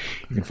magazine.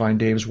 You can find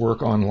Dave's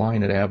work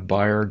online at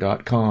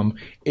avbuyer.com,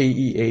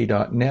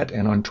 aea.net,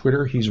 and on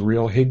Twitter, he's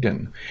Real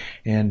Higdon.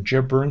 And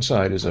Jeb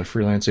Burnside is a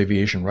freelance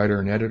aviation writer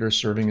and editor,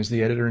 serving as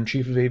the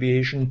editor-in-chief of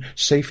Aviation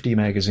Safety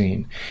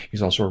magazine.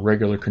 He's also a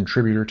regular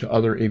contributor to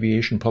other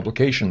aviation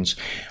publications.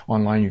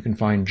 Online, you can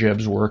find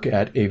Jeb's work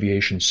at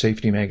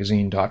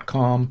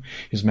aviationsafetymagazine.com.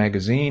 His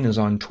magazine is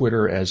on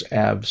Twitter as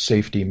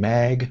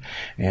AvSafetyMag,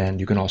 and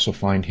you can also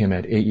find him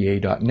at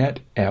aea.net,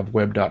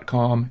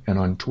 avweb.com, and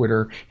on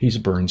Twitter, he's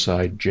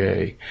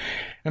BurnsideJ.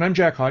 And I'm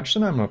Jack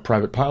Hodgson. I'm a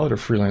private pilot, a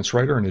freelance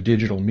writer, and a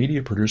digital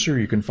media producer.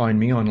 You can find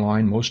me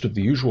online most of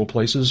the usual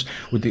places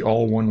with the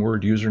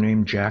all-one-word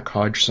username Jack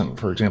Hodgson.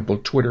 For example,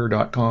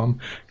 twitter.com,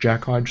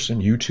 Jack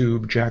Hodgson,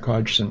 YouTube, Jack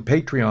Hodgson,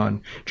 Patreon,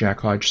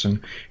 Jack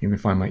Hodgson. You can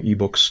find my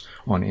ebooks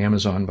on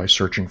Amazon by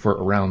searching for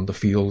Around the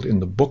Field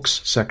in the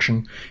Books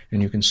section,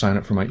 and you can sign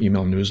up for my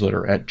email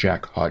newsletter at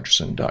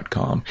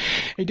jackhodgson.com.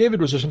 Hey, David,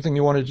 was there something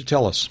you wanted to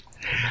tell us?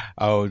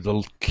 Oh,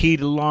 the key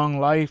to long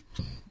life?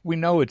 We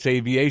know it's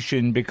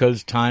aviation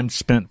because time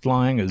spent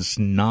flying is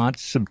not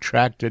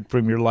subtracted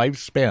from your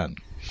lifespan.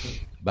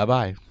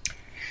 Bye-bye.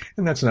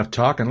 And that's enough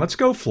talking. Let's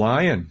go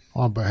flying.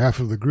 On behalf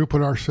of the group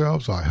and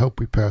ourselves, I hope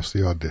we pass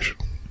the audition.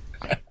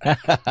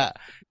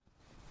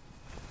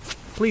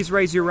 Please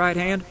raise your right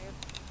hand.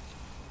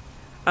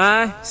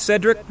 I,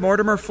 Cedric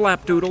Mortimer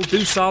Flapdoodle,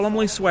 do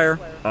solemnly swear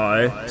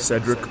I,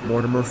 Cedric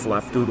Mortimer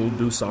Flapdoodle,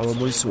 do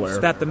solemnly swear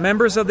that the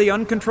members of the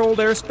Uncontrolled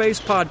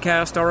Airspace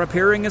podcast are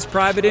appearing as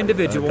private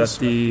individuals,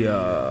 that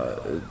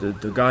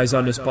the guys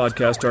on this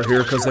podcast are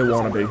here because they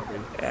want to be,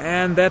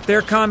 and that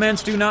their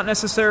comments do not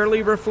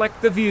necessarily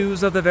reflect the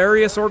views of the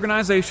various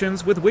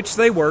organizations with which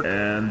they work,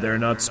 and they're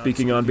not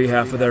speaking on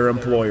behalf of their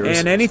employers.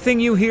 and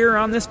anything you hear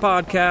on this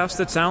podcast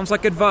that sounds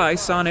like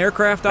advice on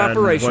aircraft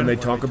operation when they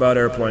talk about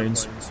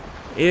airplanes,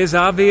 is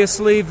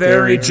obviously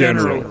very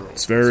general.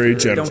 It's very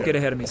general. Don't get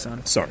ahead of me,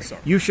 son. Sorry.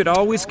 You should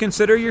always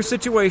consider your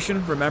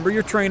situation, remember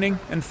your training,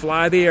 and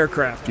fly the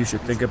aircraft. You should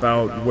think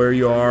about where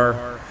you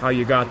are, how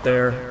you got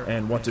there,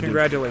 and what to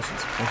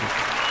Congratulations. do.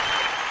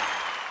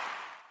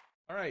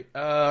 All right,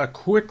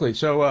 quickly.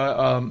 So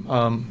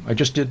I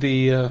just did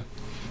the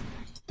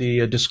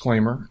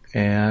disclaimer,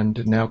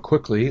 and now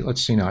quickly,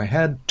 let's see. Now I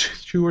had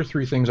two or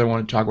three things I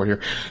want to talk about here.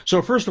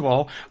 So first of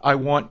all, I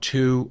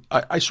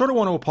sort of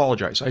want to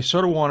apologize. I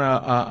sort of want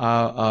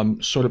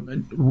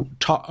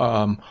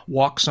to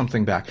walk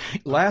something back.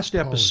 Last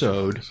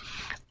episode,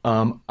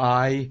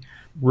 I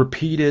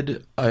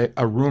repeated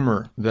a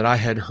rumor that I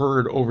had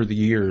heard over the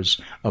years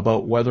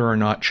about whether or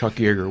not Chuck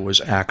Yeager was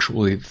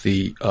actually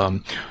the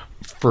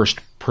first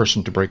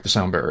person to break the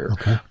sound barrier.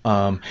 Okay.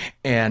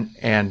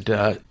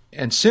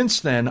 And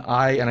since then,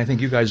 I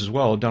think you guys as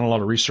well have done a lot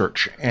of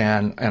research,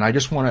 and I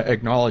just want to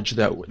acknowledge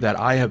that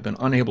I have been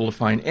unable to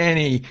find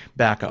any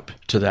backup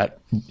to that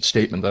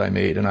statement that I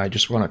made, and I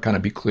just want to kind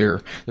of be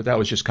clear that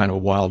was just kind of a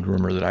wild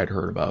rumor that I'd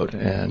heard about,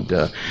 and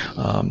I,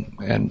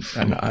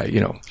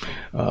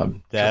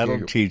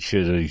 that'll teach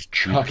you to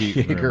Chuck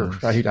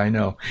Yeager, right? I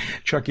know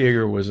Chuck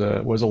Yeager was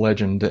a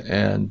legend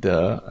and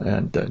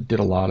did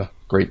a lot of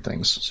great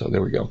things. So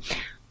there we go.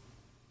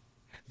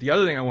 The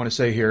other thing I want to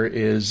say here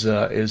is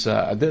this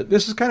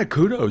is kind of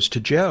kudos to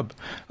Jeb.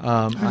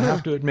 I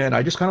have to admit,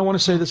 I just kind of want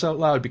to say this out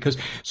loud because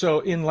so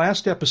in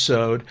last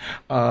episode,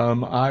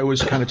 I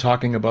was kind of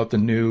talking about the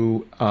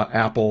new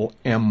Apple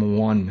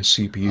M1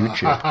 CPU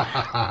chip,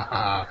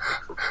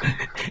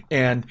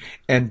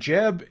 and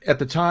Jeb at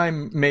the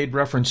time made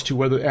reference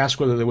to asked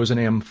whether there was an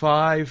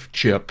M5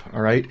 chip.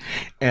 All right,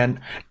 and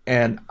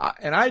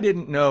I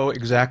didn't know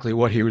exactly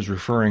what he was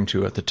referring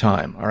to at the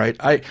time. All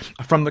right,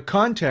 from the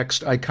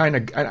context,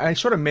 I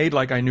sort of made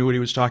like I knew what he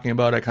was talking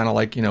about. I kind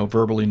of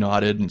verbally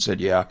nodded and said,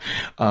 yeah.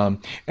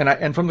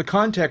 And from the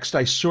context,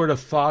 I sort of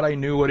thought I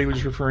knew what he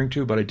was referring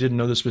to, but I didn't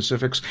know the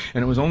specifics.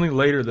 And it was only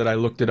later that I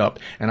looked it up.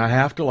 And I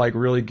have to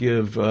really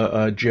give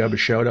Jeb a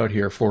shout out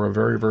here for a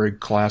very, very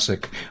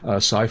classic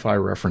sci-fi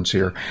reference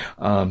here.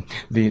 The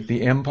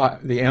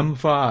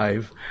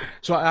M5.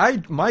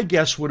 So my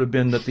guess would have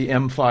been that the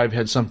M5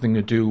 had something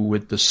to do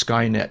with the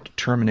Skynet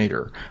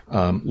Terminator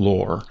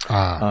lore.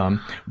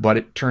 But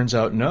it turns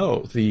out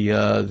no. The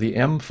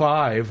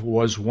M5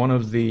 was one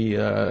of the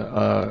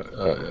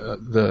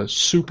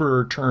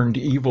super turned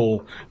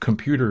evil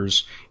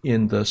computers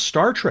in the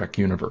Star Trek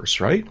universe,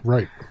 right?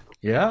 Right.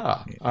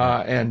 Yeah,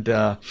 and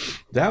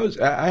that was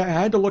I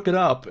had to look it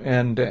up,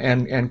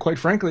 and quite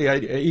frankly,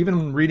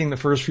 even reading the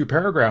first few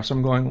paragraphs,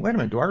 I'm going, wait a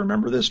minute, do I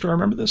remember this?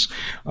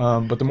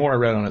 But the more I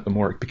read on it, the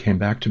more it came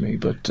back to me.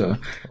 But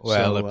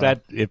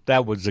if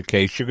that was the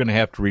case, you're going to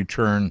have to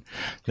return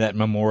that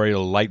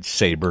memorial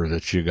lightsaber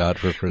that you got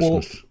for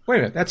Christmas. Well, wait a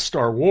minute, that's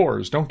Star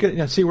Wars. Don't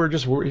get see we're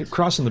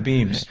crossing the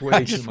beams.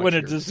 I just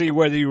wanted to see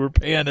whether you were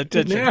paying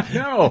attention.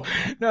 No.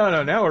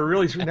 Now we're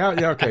really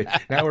okay.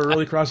 Now we're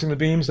really crossing the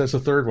beams. That's the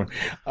third one.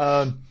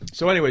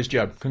 So, anyways,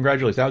 Jeb,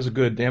 congratulations. That was a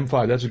good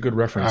M5. That's a good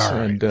reference. All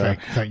right. And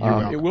thank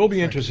you. It will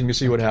be interesting to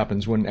see what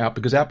happens when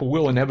because Apple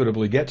will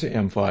inevitably get to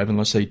M5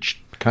 unless they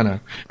kind of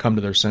come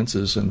to their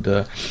senses. And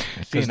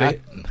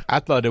I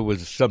thought it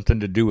was something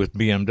to do with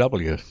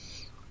BMW.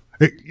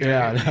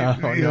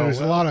 There's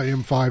a lot of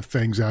M5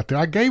 things out there.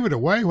 I gave it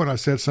away when I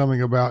said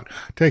something about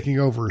taking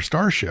over a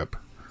Starship.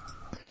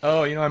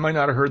 Oh, I might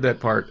not have heard that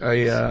part.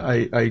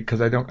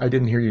 Because I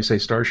didn't hear you say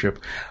Starship.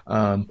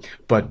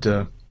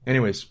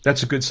 Anyways,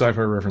 that's a good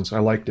sci-fi reference. I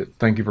liked it.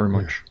 Thank you very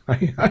much.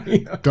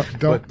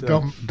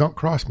 Don't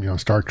cross me on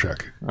Star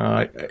Trek.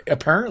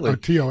 Apparently,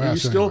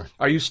 TOS.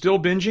 Are you still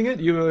binging it?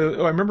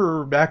 I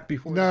remember back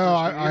before. No,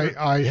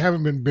 I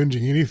haven't been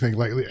binging anything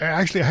lately.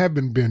 Actually, I have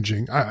been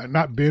binging.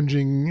 Not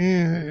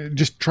binging,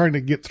 just trying to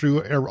get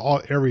through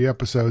every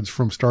episodes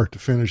from start to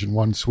finish in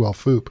one swell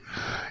foop,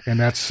 and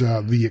that's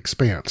The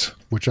Expanse,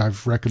 which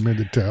I've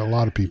recommended to a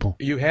lot of people.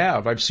 You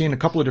have. I've seen a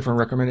couple of different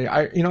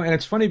recommendations. And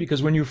it's funny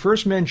because when you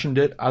first mentioned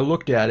it, I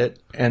looked at it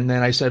and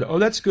then I said, "Oh,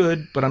 that's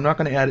good," but I'm not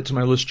going to add it to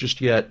my list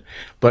just yet.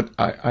 But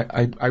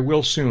I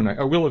will soon.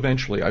 I will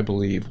eventually, I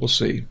believe. We'll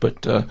see.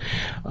 But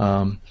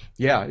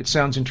yeah, it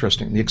sounds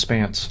interesting. The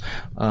Expanse.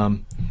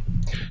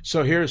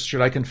 So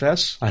should I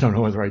confess? I don't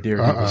know whether I dare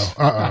do this.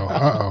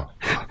 Uh-oh.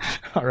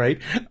 All right.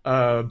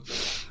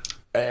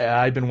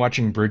 I've been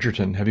watching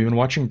Bridgerton. Have you been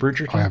watching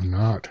Bridgerton? I have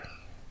not.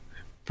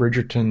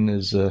 Bridgerton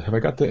is. Have I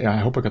got the? I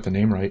hope I got the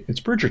name right.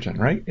 It's Bridgerton,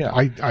 right? Yeah.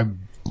 I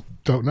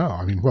don't know.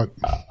 I mean, what?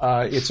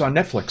 It's on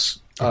Netflix.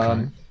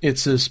 Okay.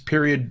 It's this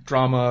period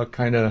drama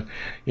kind of,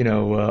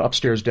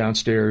 upstairs,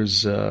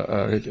 downstairs,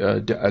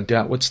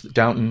 what's the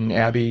Downton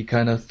Abbey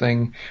kind of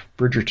thing.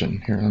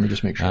 Bridgerton. Here, let me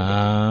just make sure.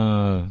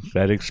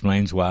 That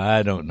explains why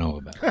I don't know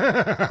about it.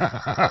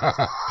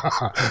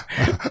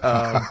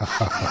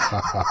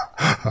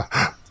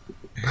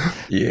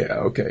 Yeah,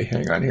 okay.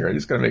 Hang on here. I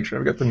just got to make sure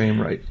I've got the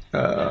name right.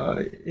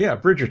 Yeah,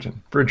 Bridgerton.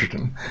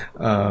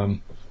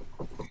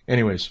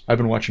 Anyways, I've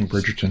been watching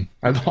Bridgerton.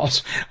 I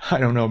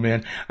don't know,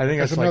 man. I think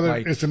that's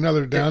it's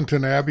another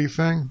Downton Abbey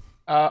thing.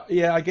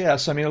 Yeah, I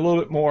guess. I mean, a little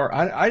bit more.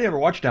 I never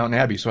watched Downton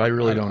Abbey, so I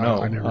really don't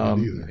know. I never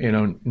did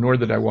either. Nor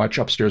did I watch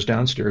Upstairs,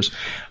 Downstairs.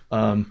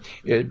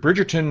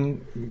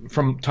 Bridgerton,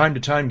 from time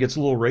to time, gets a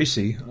little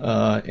racy,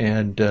 but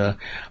I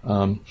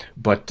mean,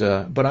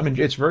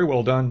 it's very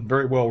well done,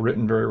 very well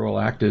written, very well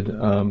acted,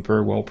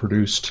 very well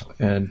produced,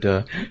 and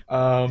so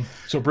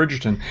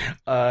Bridgerton.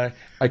 I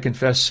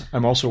confess,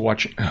 I'm also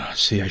watching.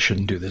 See, I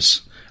shouldn't do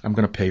this. I'm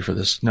going to pay for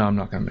this. No, I'm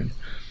not going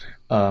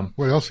to.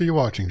 What else are you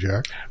watching,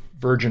 Jack?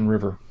 Virgin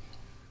River.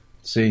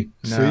 See,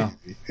 no.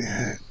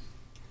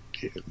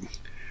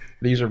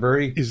 These are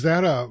very. Is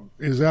that a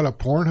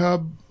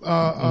Pornhub?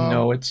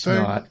 No, it's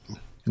thing? not.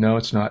 No,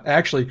 it's not.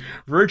 Actually,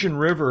 Virgin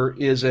River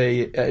is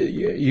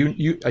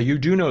you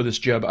do know this,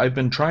 Jeb. I've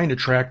been trying to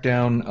track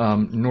down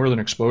Northern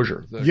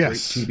Exposure, the great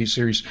TV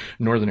series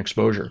Northern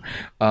Exposure,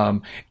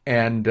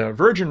 and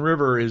Virgin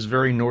River is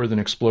very Northern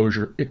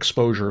Exposure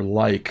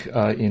like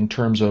in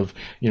terms of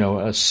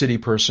a city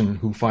person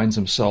who finds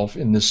himself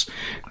in this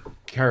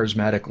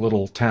charismatic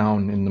little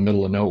town in the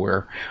middle of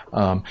nowhere.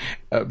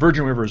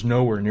 Virgin River is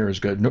nowhere near as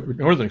good.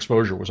 Northern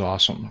Exposure was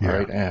awesome,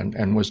 right,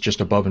 and was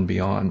just above and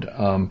beyond.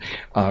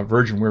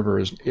 Virgin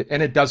River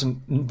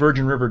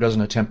Virgin River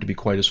doesn't attempt to be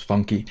quite as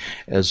funky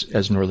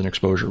as Northern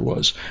Exposure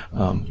was.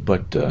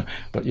 But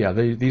yeah,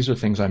 these are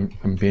things I'm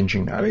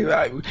binging. I mean,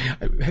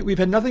 we've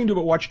had nothing to do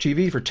but watch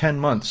TV for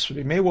 10 months.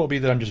 It may well be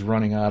that I'm just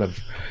running out of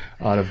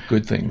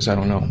good things. I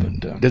don't know.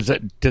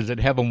 But does it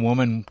have a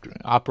woman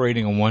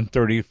operating a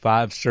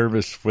 135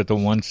 service with a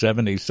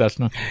 170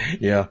 Cessna?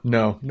 Yeah,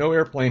 no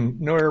airplane,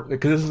 because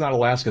this is not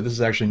Alaska. This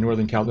is actually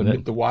Northern California,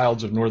 the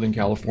wilds of Northern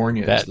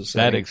California.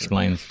 That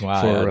explains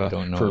why I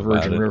don't know for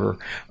Virgin River.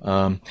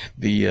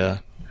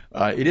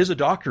 It is a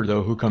doctor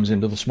though who comes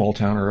into the small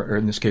town, or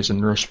in this case, a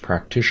nurse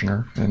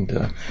practitioner,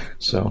 and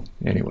so,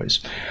 anyways,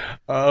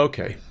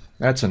 okay.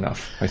 That's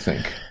enough, I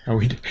think. I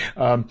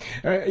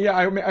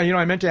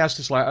meant to ask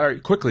this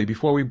quickly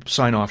before we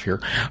sign off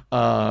here.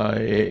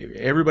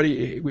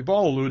 Everybody, we've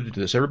all alluded to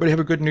this. Everybody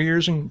have a good New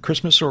Year's and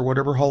Christmas or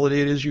whatever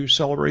holiday it is you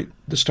celebrate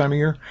this time of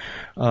year.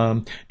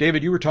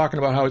 David, you were talking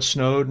about how it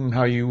snowed and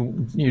how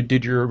you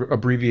did your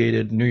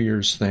abbreviated New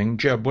Year's thing.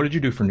 Jeb, what did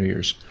you do for New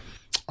Year's?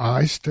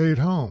 I stayed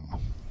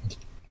home.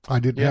 I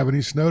didn't have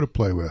any snow to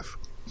play with.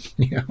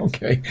 Yeah,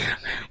 okay.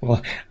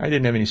 Well, I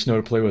didn't have any snow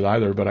to play with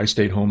either, but I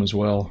stayed home as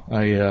well.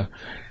 I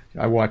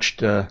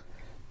watched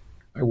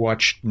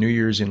New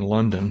Year's in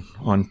London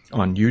on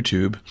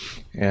YouTube,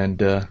 and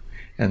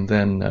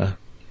then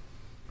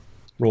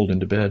rolled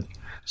into bed.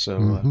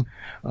 So,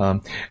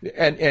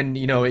 and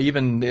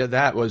even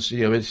that was,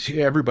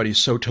 everybody's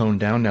so toned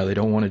down now. They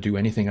don't want to do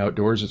anything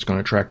outdoors that's going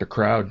to attract a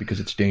crowd because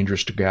it's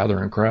dangerous to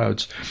gather in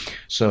crowds.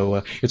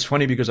 So it's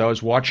funny because I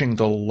was watching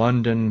the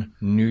London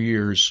New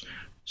Year's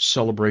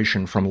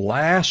celebration from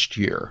last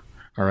year.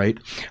 All right.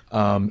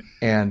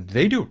 And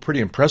they do a pretty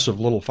impressive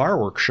little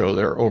fireworks show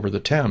there over the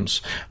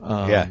Thames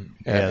at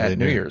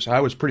New Year's. I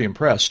was pretty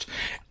impressed.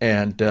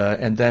 And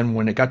then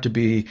when it got to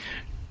be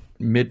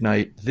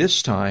midnight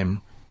this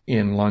time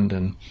in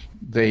London,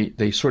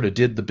 they sort of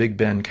did the Big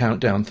Ben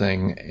countdown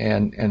thing,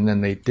 and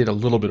then they did a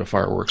little bit of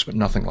fireworks, but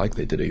nothing like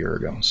they did a year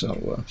ago.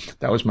 So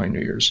that was my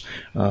New Year's.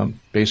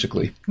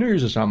 Basically, New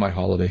Year's is not my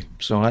holiday,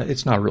 so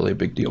it's not really a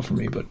big deal for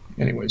me. But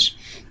anyways,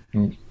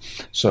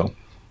 so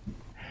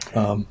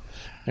and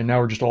now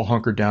we're just all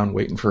hunkered down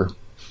waiting for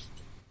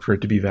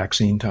it to be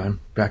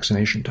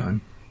vaccination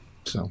time.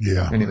 So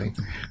anything.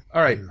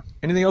 All right.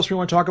 Anything else we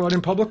want to talk about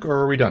in public, or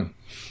are we done?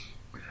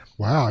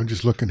 Wow, I'm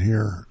just looking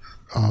here.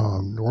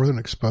 Northern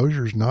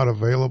Exposure is not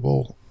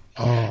available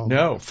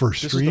no, for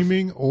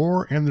streaming,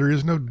 and there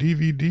is no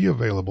DVD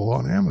available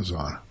on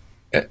Amazon.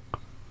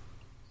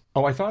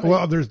 I thought.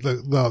 Well, there's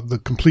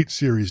the complete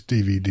series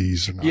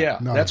DVDs. Are not,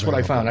 not that's available.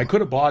 What I found. I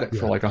could have bought it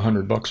for like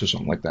 $100 or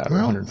something like that, or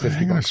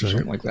 $150 or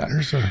something like that.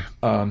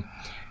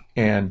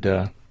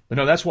 But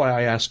no, that's why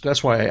I asked.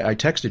 That's why I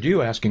texted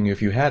you asking if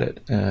you had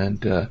it. And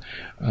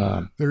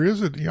there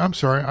is I'm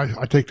sorry,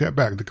 I take that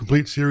back. The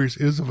complete series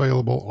is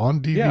available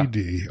on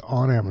DVD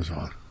on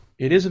Amazon.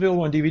 It is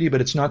available on DVD,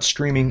 but it's not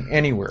streaming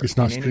anywhere. It's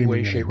not in streaming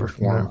any way, shape, or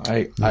form.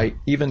 No. I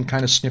even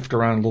kind of sniffed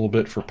around a little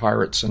bit for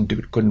pirates and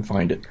couldn't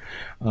find it,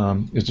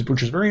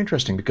 which is very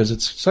interesting because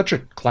it's such a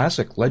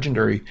classic,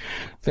 legendary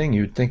thing.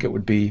 You'd think it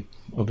would be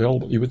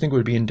available. You would think it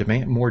would be in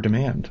more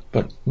demand,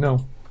 but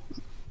no.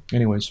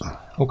 Anyways,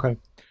 okay.